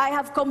 but I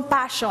have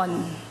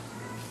compassion.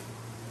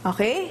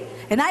 Okay?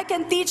 And I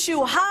can teach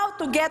you how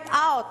to get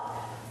out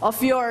of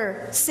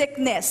your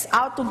sickness,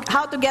 how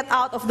to get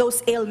out of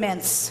those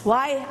ailments.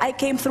 Why? I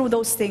came through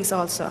those things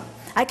also.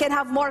 I can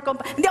have more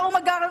compassion. Hindi ako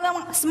magkaroon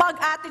ng smug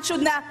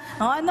attitude na,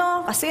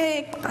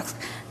 kasi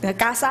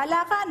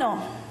nagkasala ka, no?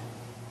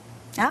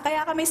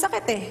 Kaya ka may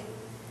sakit eh.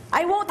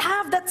 I won't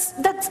have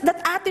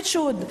that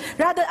attitude.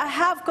 Rather, I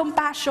have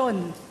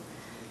compassion.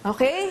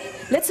 Okay?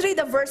 Let's read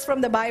a verse from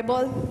the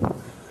Bible.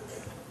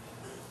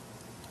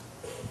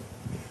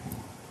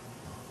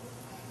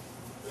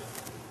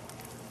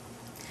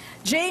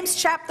 James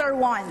chapter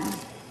 1.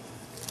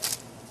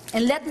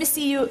 And let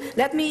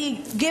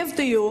me give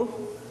to you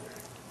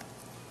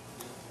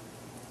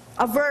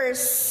a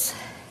verse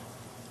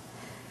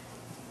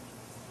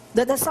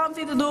that has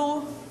something to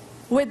do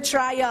with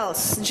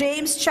trials.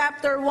 James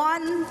chapter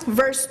 1,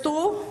 verse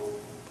 2.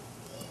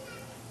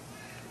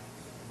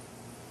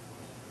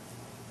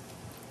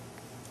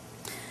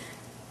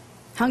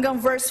 Hanggang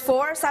verse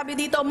 4, sabi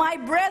dito, "My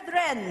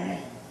brethren,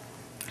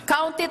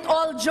 count it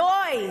all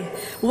joy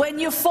when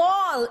you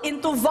fall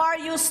into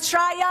various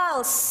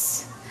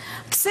trials."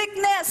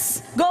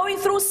 Sickness, going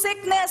through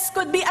sickness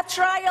could be a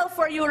trial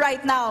for you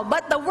right now.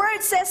 But the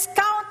word says,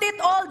 count it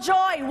all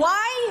joy.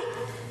 Why?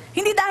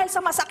 Hindi dahil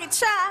sa masakit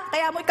siya,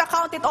 kaya mo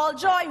ika-count it all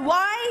joy.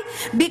 Why?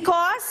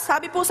 Because,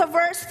 sabi po sa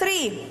verse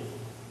 3,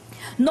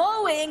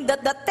 knowing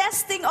that the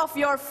testing of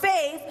your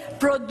faith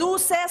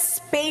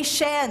produces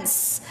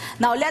patience.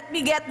 Now, let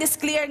me get this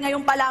clear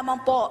ngayon pa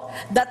lamang po.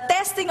 The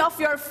testing of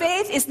your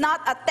faith is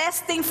not a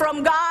testing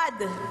from God.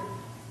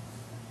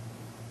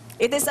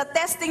 It is a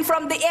testing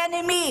from the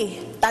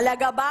enemy.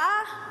 Talaga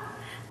ba?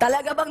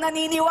 Talaga bang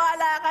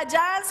naniniwala ka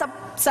dyan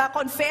sa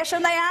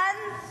confession na yan?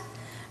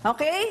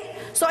 Okay?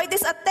 So it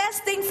is a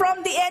testing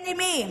from the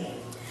enemy.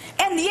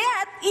 And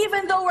yet,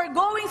 even though we're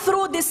going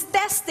through this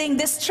testing,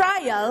 this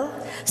trial,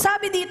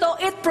 sabi dito,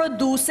 it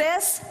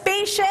produces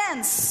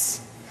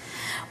patience.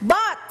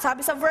 But,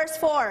 sabi sa verse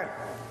 4,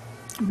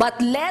 but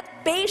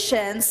let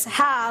patience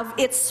have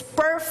its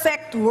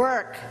perfect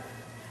work.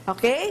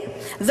 Okay?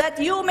 That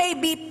you may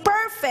be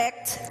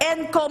perfect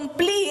and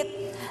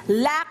complete,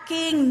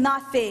 lacking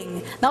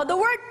nothing. Now, the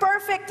word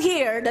perfect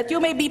here, that you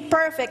may be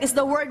perfect, is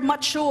the word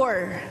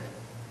mature.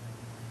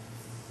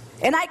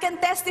 And I can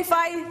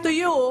testify to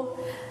you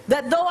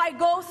that though I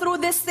go through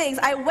these things,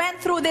 I went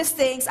through these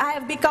things, I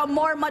have become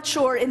more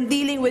mature in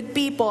dealing with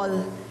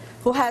people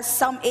who has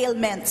some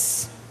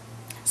ailments.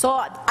 So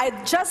I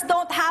just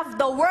don't have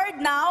the word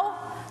now,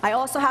 I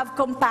also have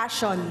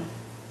compassion.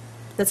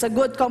 That's a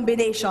good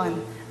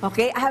combination.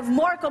 Okay? I have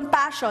more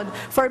compassion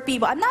for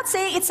people. I'm not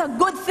saying it's a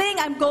good thing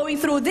I'm going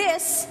through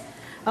this.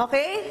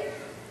 Okay?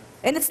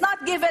 And it's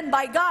not given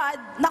by God.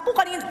 Naku,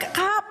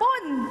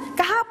 kahapon,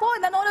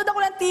 nanonood ako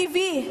ng TV.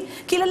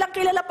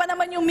 Kilala pa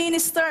naman yung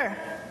minister.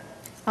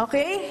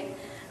 Okay?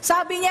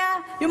 Sabi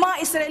niya, yung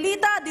mga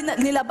Israelita,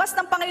 nilabas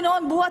ng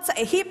Panginoon buhat sa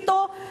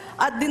Ehipto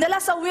at dinala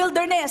sa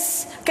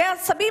wilderness. Kaya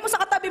sabihin mo sa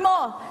katabi mo,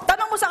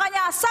 tanong mo sa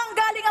kanya, saan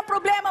galing ang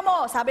problema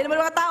mo? Sabi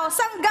naman ng mga tao,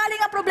 saan galing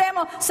ang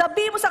problema mo?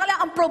 Sabihin mo sa kanya,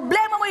 ang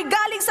problema mo ay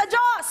galing sa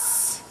Diyos.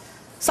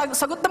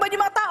 Sagot naman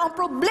yung mga tao, ang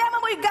problema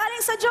mo ay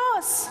galing sa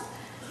Diyos.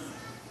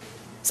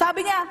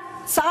 Sabi niya,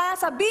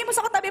 sabihin mo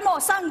sa katabi mo,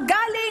 saan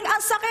galing ang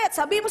sakit?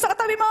 Sabihin mo sa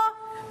katabi mo,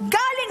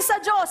 galing sa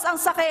Diyos ang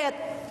sakit.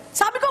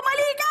 Sabi ko,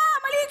 mali ka,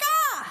 mali ka.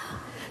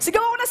 Sigaw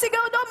ako na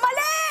sigaw doon,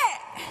 mali.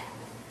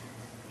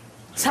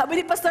 Sabi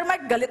ni Pastor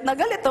Mark, galit na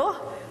galit, oh.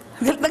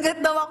 Galit na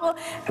galit daw ako.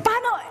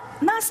 Paano?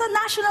 Nasa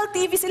national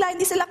TV sila,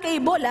 hindi sila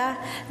cable, ah.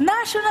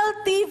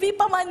 National TV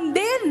pa man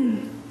din.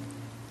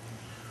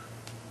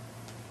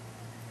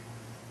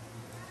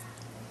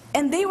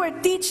 And they were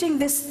teaching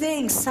these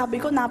things. Sabi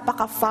ko,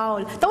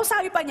 napaka-foul. Tapos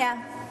sabi pa niya,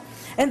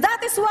 and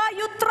that is why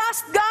you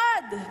trust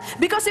God.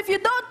 Because if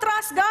you don't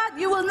trust God,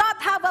 you will not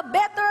have a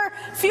better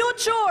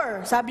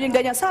future. Sabi niya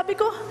ganyan. Sabi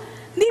ko,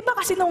 hindi ba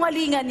kasi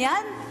nungalingan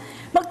yan?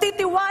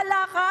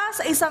 Magtitiwala ka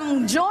sa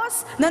isang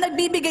Diyos na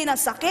nagbibigay ng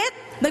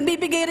sakit,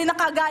 nagbibigay rin ng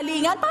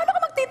kagalingan. Paano ka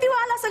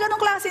magtitiwala sa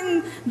ganong klaseng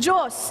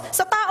Diyos?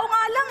 Sa tao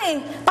nga lang eh.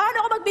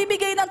 Paano ka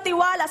magbibigay ng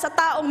tiwala sa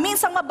taong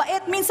minsang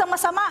mabait, minsang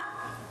masama?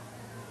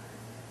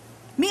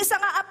 Minsan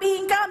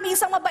aapihin ka,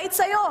 minsan mabait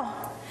sa'yo.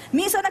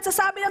 Minsan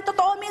nagsasabi ng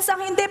totoo, minsan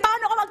hindi.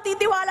 Paano ka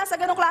magtitiwala sa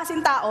ganong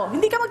klaseng tao?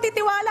 Hindi ka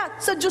magtitiwala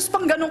sa Diyos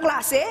pang ganong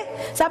klase.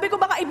 Sabi ko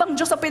baka ibang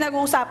Diyos ang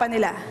pinag-uusapan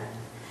nila.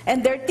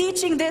 And they're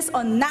teaching this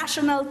on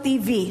national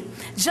TV.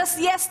 Just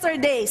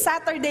yesterday,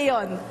 Saturday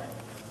yon.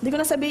 Hindi ko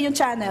na sabihin yung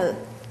channel.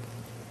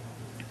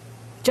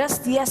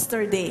 Just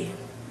yesterday.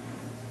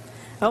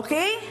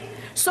 Okay?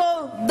 So,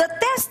 the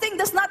testing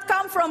does not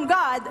come from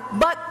God,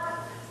 but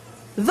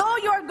though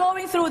you're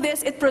going through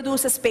this, it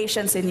produces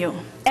patience in you.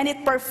 And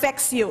it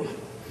perfects you.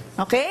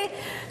 Okay?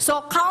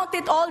 So count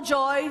it all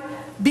joy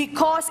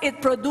because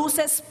it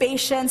produces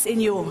patience in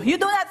you. You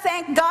do not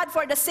thank God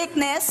for the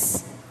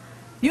sickness.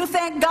 You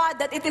thank God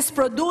that it is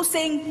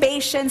producing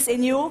patience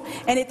in you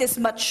and it is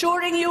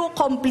maturing you,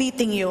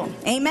 completing you.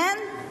 Amen?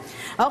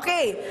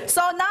 Okay.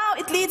 So now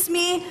it leads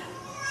me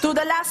to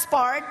the last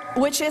part,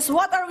 which is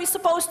what are we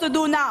supposed to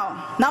do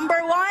now? Number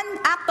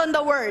 1, act on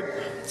the word.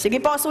 Sige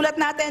po, sulat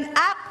natin,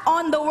 act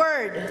on the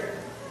word.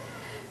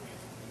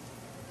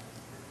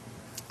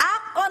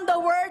 Act on the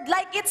word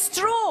like it's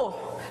true.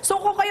 So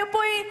kung kayo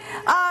po'y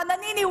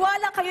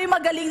naniniwala kayo'y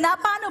magaling na,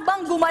 paano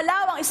bang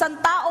gumalaw ang isang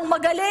taong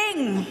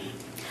magaling?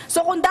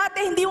 So kung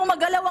dati hindi mo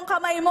magalaw ang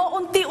kamay mo,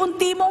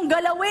 unti-unti mong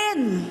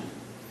galawin.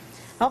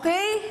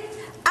 Okay?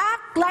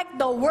 Act like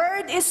the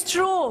word is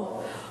true.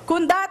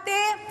 Kung dati,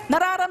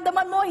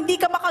 nararamdaman mo, hindi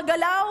ka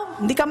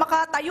makagalaw, hindi ka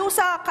makatayo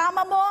sa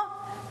kama mo,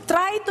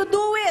 try to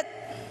do it.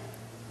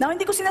 Now,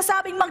 hindi ko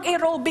sinasabing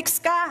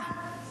mag-aerobics ka.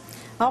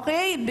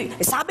 Okay?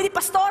 Sabi ni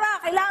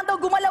Pastora, kailangan daw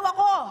gumalaw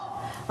ako.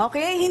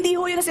 Okay? Hindi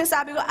ho yun na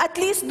sinasabi ko. At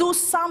least do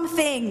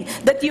something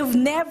that you've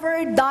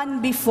never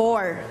done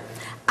before.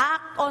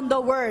 Act on the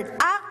word.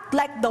 Act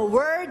like the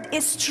word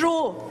is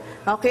true.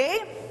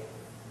 Okay?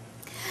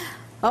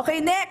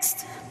 Okay,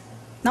 next.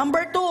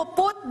 Number 2,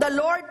 put the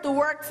Lord to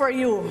work for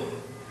you.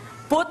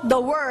 Put the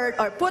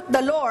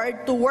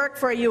Lord to work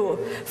for you.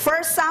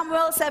 1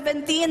 Samuel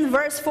 17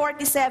 verse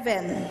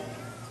 47.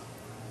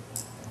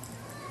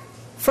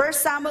 1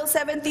 Samuel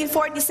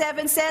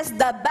 17:47 says,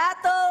 the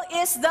battle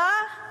is the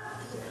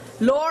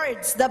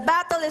Lord's. The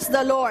battle is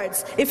the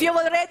Lord's. If you've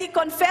already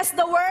confessed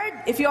the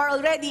word, if you are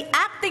already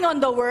acting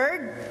on the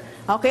word,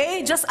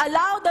 okay, just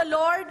allow the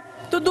Lord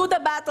to do the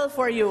battle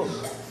for you.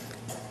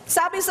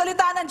 Sabi sa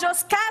salita ng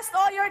Diyos, cast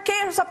all your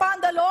cares upon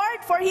the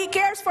Lord, for He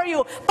cares for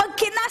you. Pag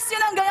kinas nyo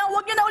ng ganyan,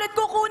 huwag nyo na ulit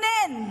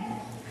kukunin.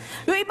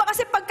 Yung iba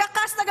kasi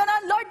pagkakas na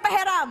gano'n, Lord,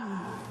 pahiram.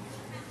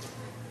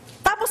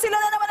 Tapos sila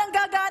na naman ang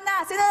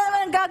gagana, sila na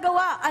naman ang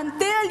gagawa.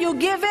 Until you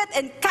give it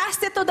and cast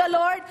it to the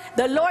Lord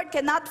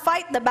cannot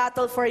fight the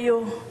battle for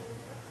you.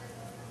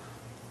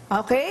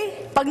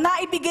 Okay? Pag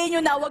naibigay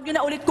nyo na, huwag nyo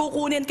na ulit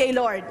kukunin kay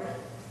Lord.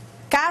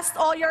 Cast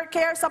all your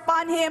cares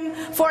upon Him,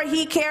 for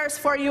He cares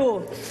for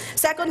you.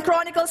 2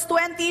 Chronicles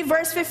 20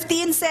 verse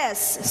 15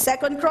 says,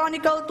 2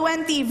 Chronicles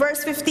 20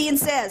 verse 15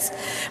 says,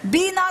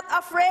 be not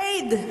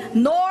afraid,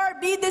 nor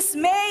be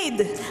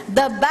dismayed.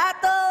 The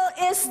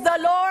battle is the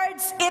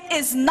Lord's, it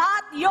is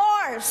not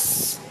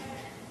yours.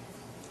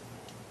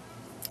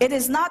 It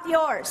is not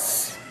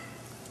yours.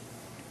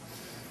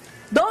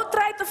 Don't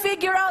try to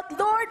figure out,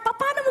 Lord,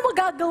 paano mo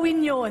magagawin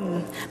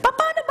yun?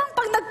 Paano bang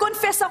pag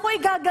nag-confess ako,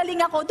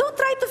 gagaling ako? Don't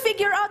try to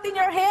figure out in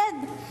your head.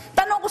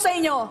 Tanong ko sa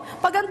inyo,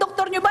 pag ang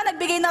doktor nyo ba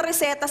nagbigay ng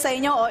reseta sa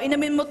inyo, o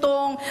inumin mo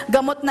tong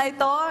gamot na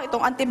ito,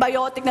 itong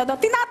antibiotic na ito,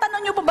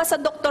 tinatanong nyo pa ba sa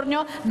doktor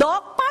nyo,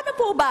 Dok, paano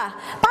po ba?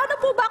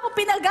 Paano po ba ako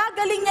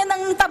pinagagaling niya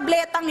ng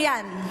tabletang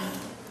yan?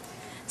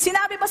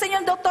 Sinabi pa sa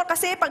inyo ng doktor,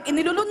 kasi pag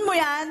inilulun mo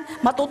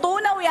yan,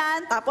 matutunaw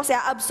yan, tapos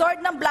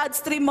absorb ng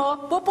bloodstream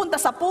mo, pupunta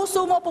sa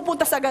puso mo,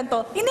 pupunta sa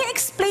ganito.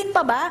 Ini-explain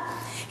pa ba?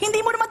 Hindi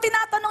mo naman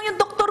tinatanong yung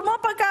doktor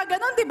mo pagka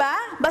ganun, di ba?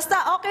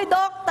 Basta, okay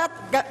dok,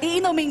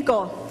 iinumin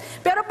ko.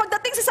 Pero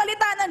pagdating sa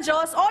salita ng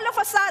Diyos, all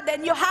of a sudden,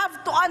 you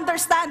have to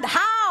understand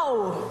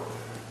how.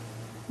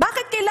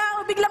 Bakit kailangan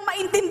mo biglang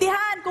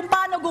maintindihan kung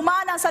paano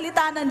gumana ang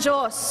salita ng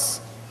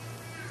Diyos?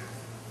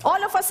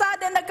 All of a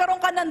sudden, nagkaroon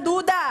ka ng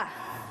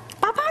duda.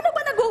 Paano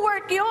ba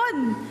nag-work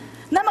yun?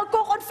 Na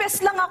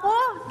magko-confess lang ako?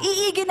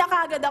 Iigi na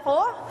kagad ako?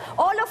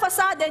 All of a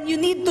sudden, you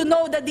need to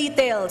know the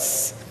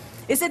details.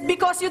 Is it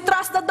because you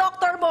trust the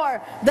doctor more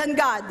than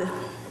God?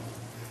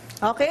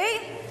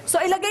 Okay?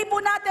 So, ilagay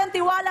po natin,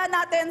 tiwala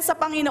natin sa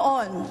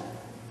Panginoon.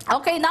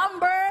 Okay,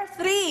 number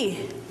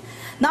 3.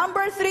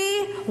 Number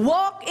 3,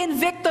 walk in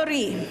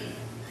victory.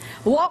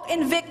 Walk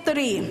in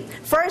victory.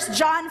 1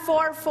 John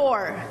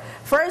 4:4.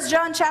 1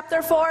 John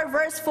chapter 4,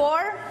 verse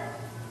 4.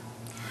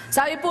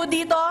 Sabi po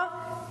dito,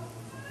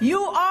 you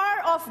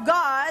are of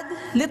God,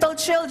 little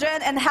children,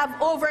 and have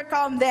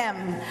overcome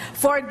them.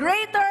 For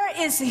greater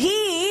is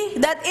He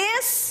that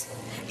is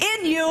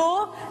in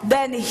you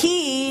than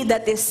he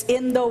that is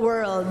in the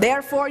world.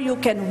 Therefore, you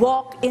can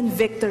walk in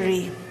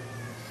victory.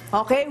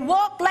 Okay?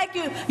 Walk like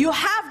you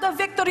have the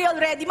victory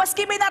already.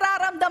 Maski may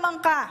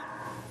nararamdaman ka.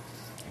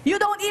 You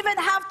don't even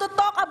have to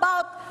talk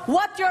about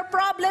what your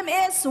problem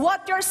is,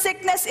 what your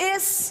sickness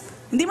is.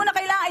 Hindi mo na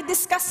kailangan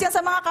i-discuss yan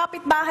sa mga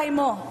kapitbahay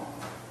mo.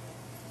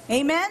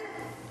 Amen?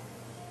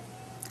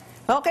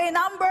 Okay,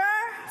 number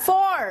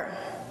 4.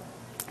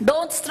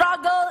 Don't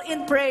struggle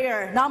in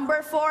prayer.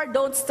 Number 4,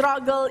 don't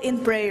struggle in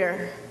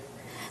prayer.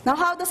 Now,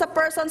 how does a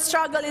person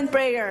struggle in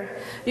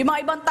prayer? Yung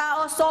mga ibang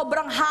tao,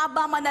 sobrang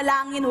haba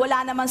manalangin,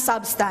 wala namang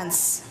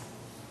substance.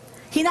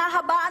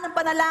 Hinahabaan ng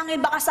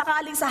panalangin, baka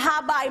sakaling sa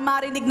haba ay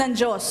marinig ng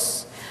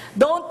Diyos.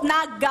 Don't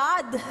nag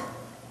God.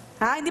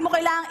 Hindi mo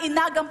kailangang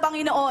inag ang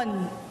Panginoon.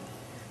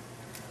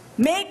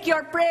 Make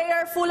your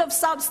prayer full of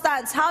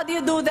substance. How do you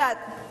do that?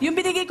 Yung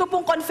binigay ko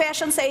pong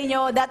confession sa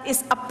inyo, that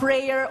is a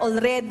prayer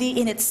already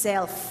in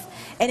itself.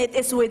 And it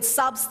is with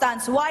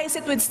substance. Why is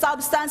it with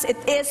substance? It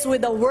is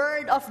with the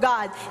Word of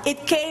God.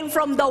 It came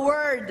from the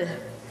Word.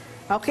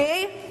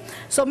 Okay?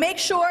 So make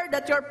sure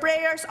that your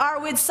prayers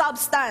are with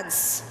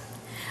substance.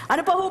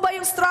 Ano pa ho ba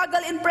yung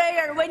struggle in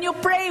prayer? When you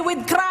pray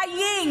with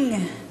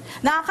crying.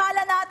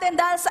 Nakakala natin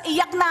dahil sa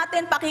iyak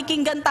natin,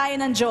 pakikinggan tayo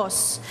ng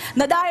Diyos.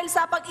 Na dahil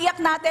sa pag-iyak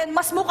natin,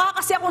 mas mukha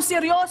kasi akong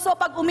seryoso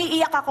pag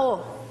umiiyak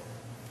ako.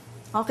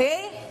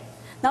 Okay?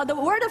 Now the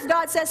Word of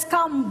God says,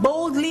 come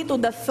boldly to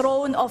the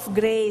throne of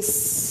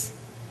grace.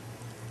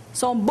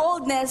 So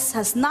boldness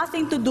has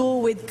nothing to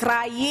do with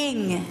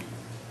crying.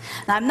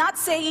 Now, I'm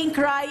not saying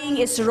crying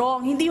is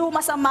wrong. Hindi ho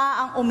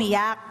masama ang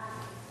umiyak.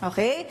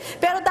 Okay?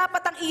 Pero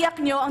dapat ang iyak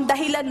nyo, ang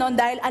dahilan nun,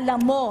 dahil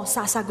alam mo,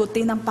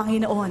 sasagutin ng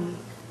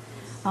Panginoon.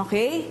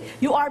 Okay?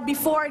 You are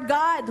before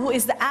God, who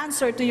is the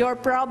answer to your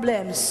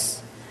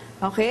problems.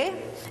 Okay?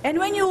 And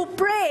when you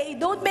pray,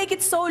 don't make it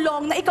so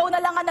long na ikaw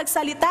na lang ang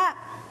nagsalita.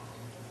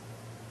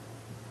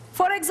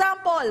 For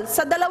example,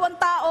 sa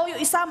dalawang tao, yung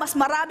isa mas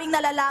maraming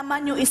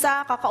nalalaman, yung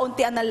isa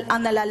kakaunti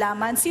ang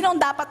nalalaman. Sino ang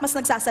dapat mas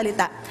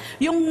nagsasalita?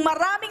 Yung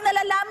maraming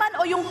nalalaman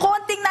o yung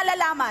konting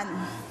nalalaman?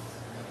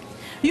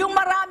 Yung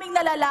maraming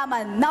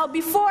nalalaman. Now,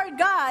 before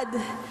God,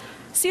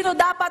 sino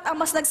dapat ang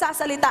mas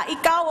nagsasalita?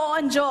 Ikaw o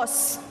ang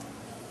Diyos?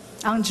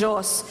 Ang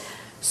Diyos.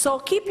 So,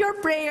 keep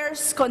your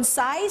prayers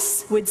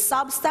concise, with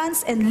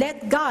substance, and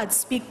let God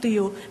speak to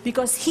you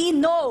because He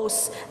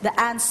knows the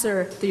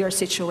answer to your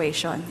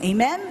situation.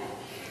 Amen?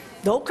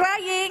 No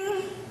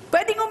crying.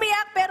 Pwedeng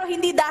umiyak pero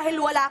hindi dahil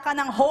wala ka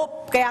ng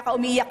hope, kaya ka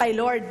umiyak kay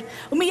Lord.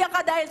 Umiyak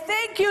ka dahil,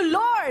 thank you,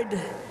 Lord.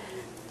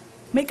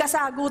 May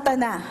kasagutan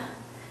na.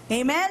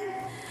 Amen?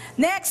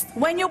 Next,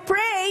 when you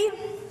pray,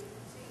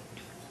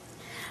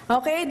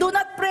 okay, do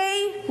not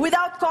pray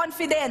without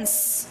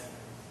confidence.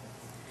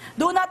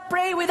 Do not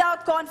pray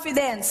without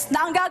confidence.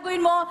 Na ang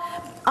gagawin mo,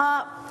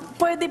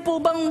 pwede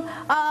po bang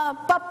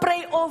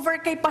pa-pray over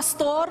kay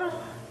pastor?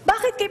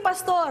 Bakit kay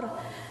pastor?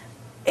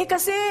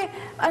 Kasi,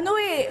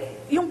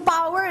 yung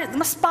power,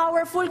 mas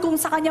powerful kung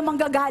sa kanya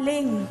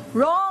manggagaling.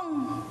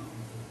 Wrong.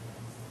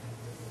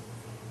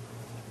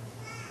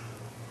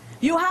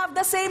 You have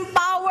the same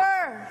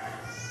power.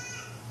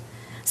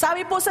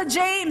 Sabi po sa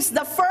James,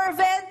 the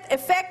fervent,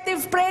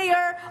 effective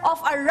prayer of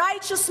a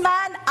righteous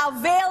man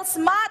avails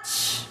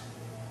much.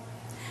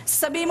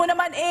 Sabi mo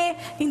naman,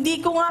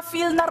 hindi ko nga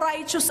feel na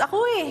righteous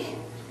ako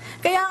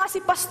Kaya nga si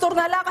pastor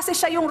na lang kasi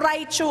siya yung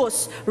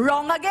righteous.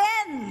 Wrong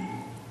again.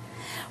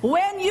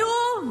 When you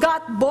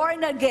got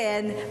born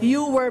again,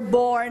 you were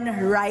born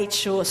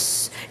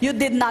righteous. You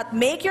did not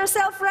make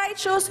yourself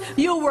righteous,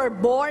 you were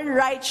born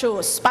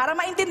righteous. Para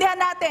maintindihan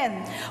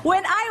natin,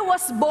 when I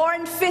was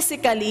born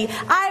physically,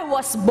 I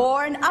was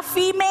born a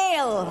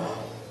female.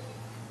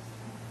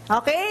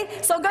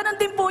 Okay? So ganun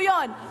din po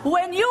yun.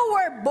 When you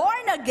were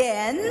born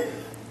again,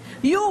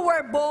 you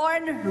were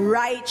born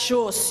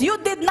righteous. You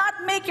did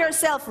not make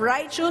yourself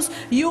righteous.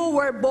 You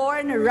were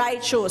born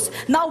righteous.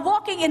 Now,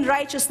 walking in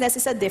righteousness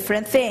is a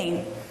different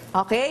thing.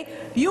 Okay?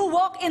 You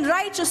walk in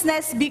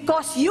righteousness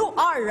because you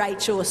are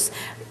righteous.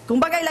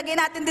 Kung bagay, lagay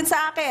natin din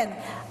sa akin.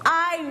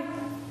 I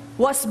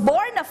was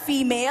born a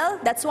female.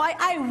 That's why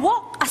I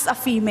walk as a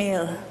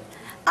female.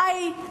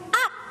 I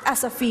act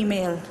as a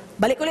female.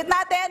 Balik ulit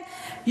natin.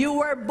 You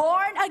were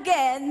born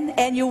again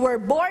and you were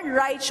born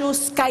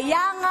righteous, kaya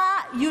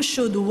nga you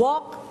should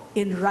walk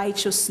in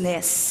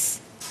righteousness.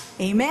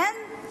 Amen?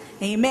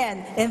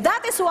 Amen. And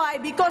that is why,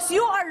 because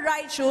you are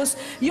righteous,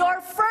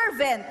 your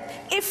fervent,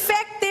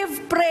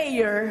 effective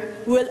prayer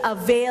will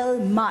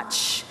avail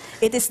much.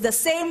 It is the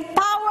same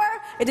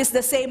power, it is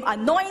the same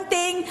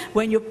anointing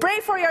when you pray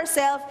for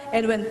yourself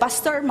and when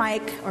Pastor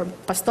Mike or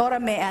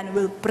Pastora Mean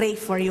will pray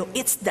for you.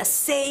 It's the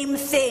same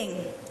thing.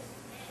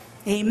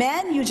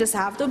 Amen? You just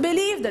have to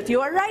believe that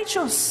you are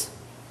righteous.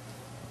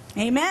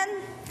 Amen?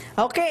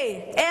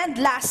 Okay, and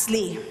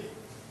lastly,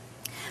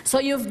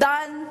 so you've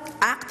done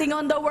acting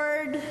on the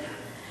word,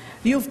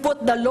 you've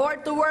put the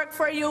Lord to work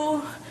for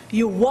you,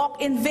 you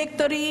walk in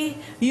victory,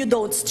 you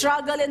don't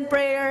struggle in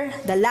prayer.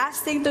 The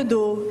last thing to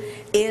do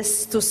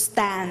is to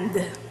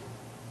stand.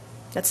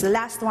 That's the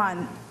last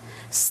one.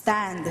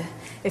 Stand.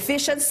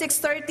 Ephesians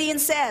 6:13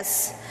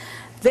 says,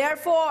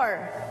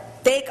 therefore,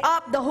 take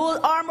up the whole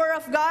armor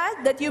of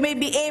God that you may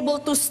be able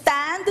to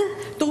stand,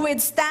 to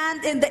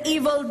withstand in the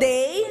evil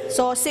day.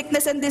 So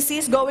sickness and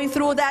disease, going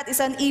through that is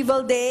an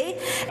evil day.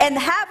 And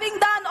having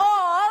done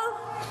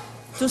all,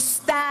 to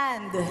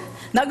stand.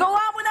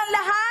 Nagawa mo ng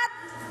lahat,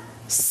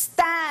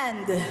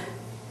 stand.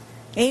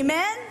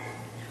 Amen?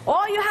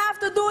 All you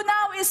have to do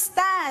now is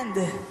stand.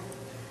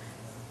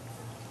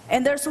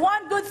 And there's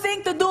one good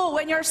thing to do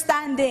when you're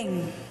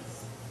standing.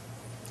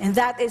 And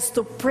that is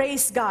to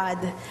praise God.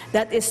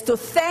 That is to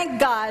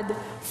thank God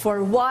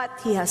for what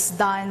He has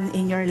done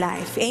in your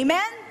life.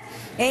 Amen?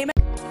 Amen.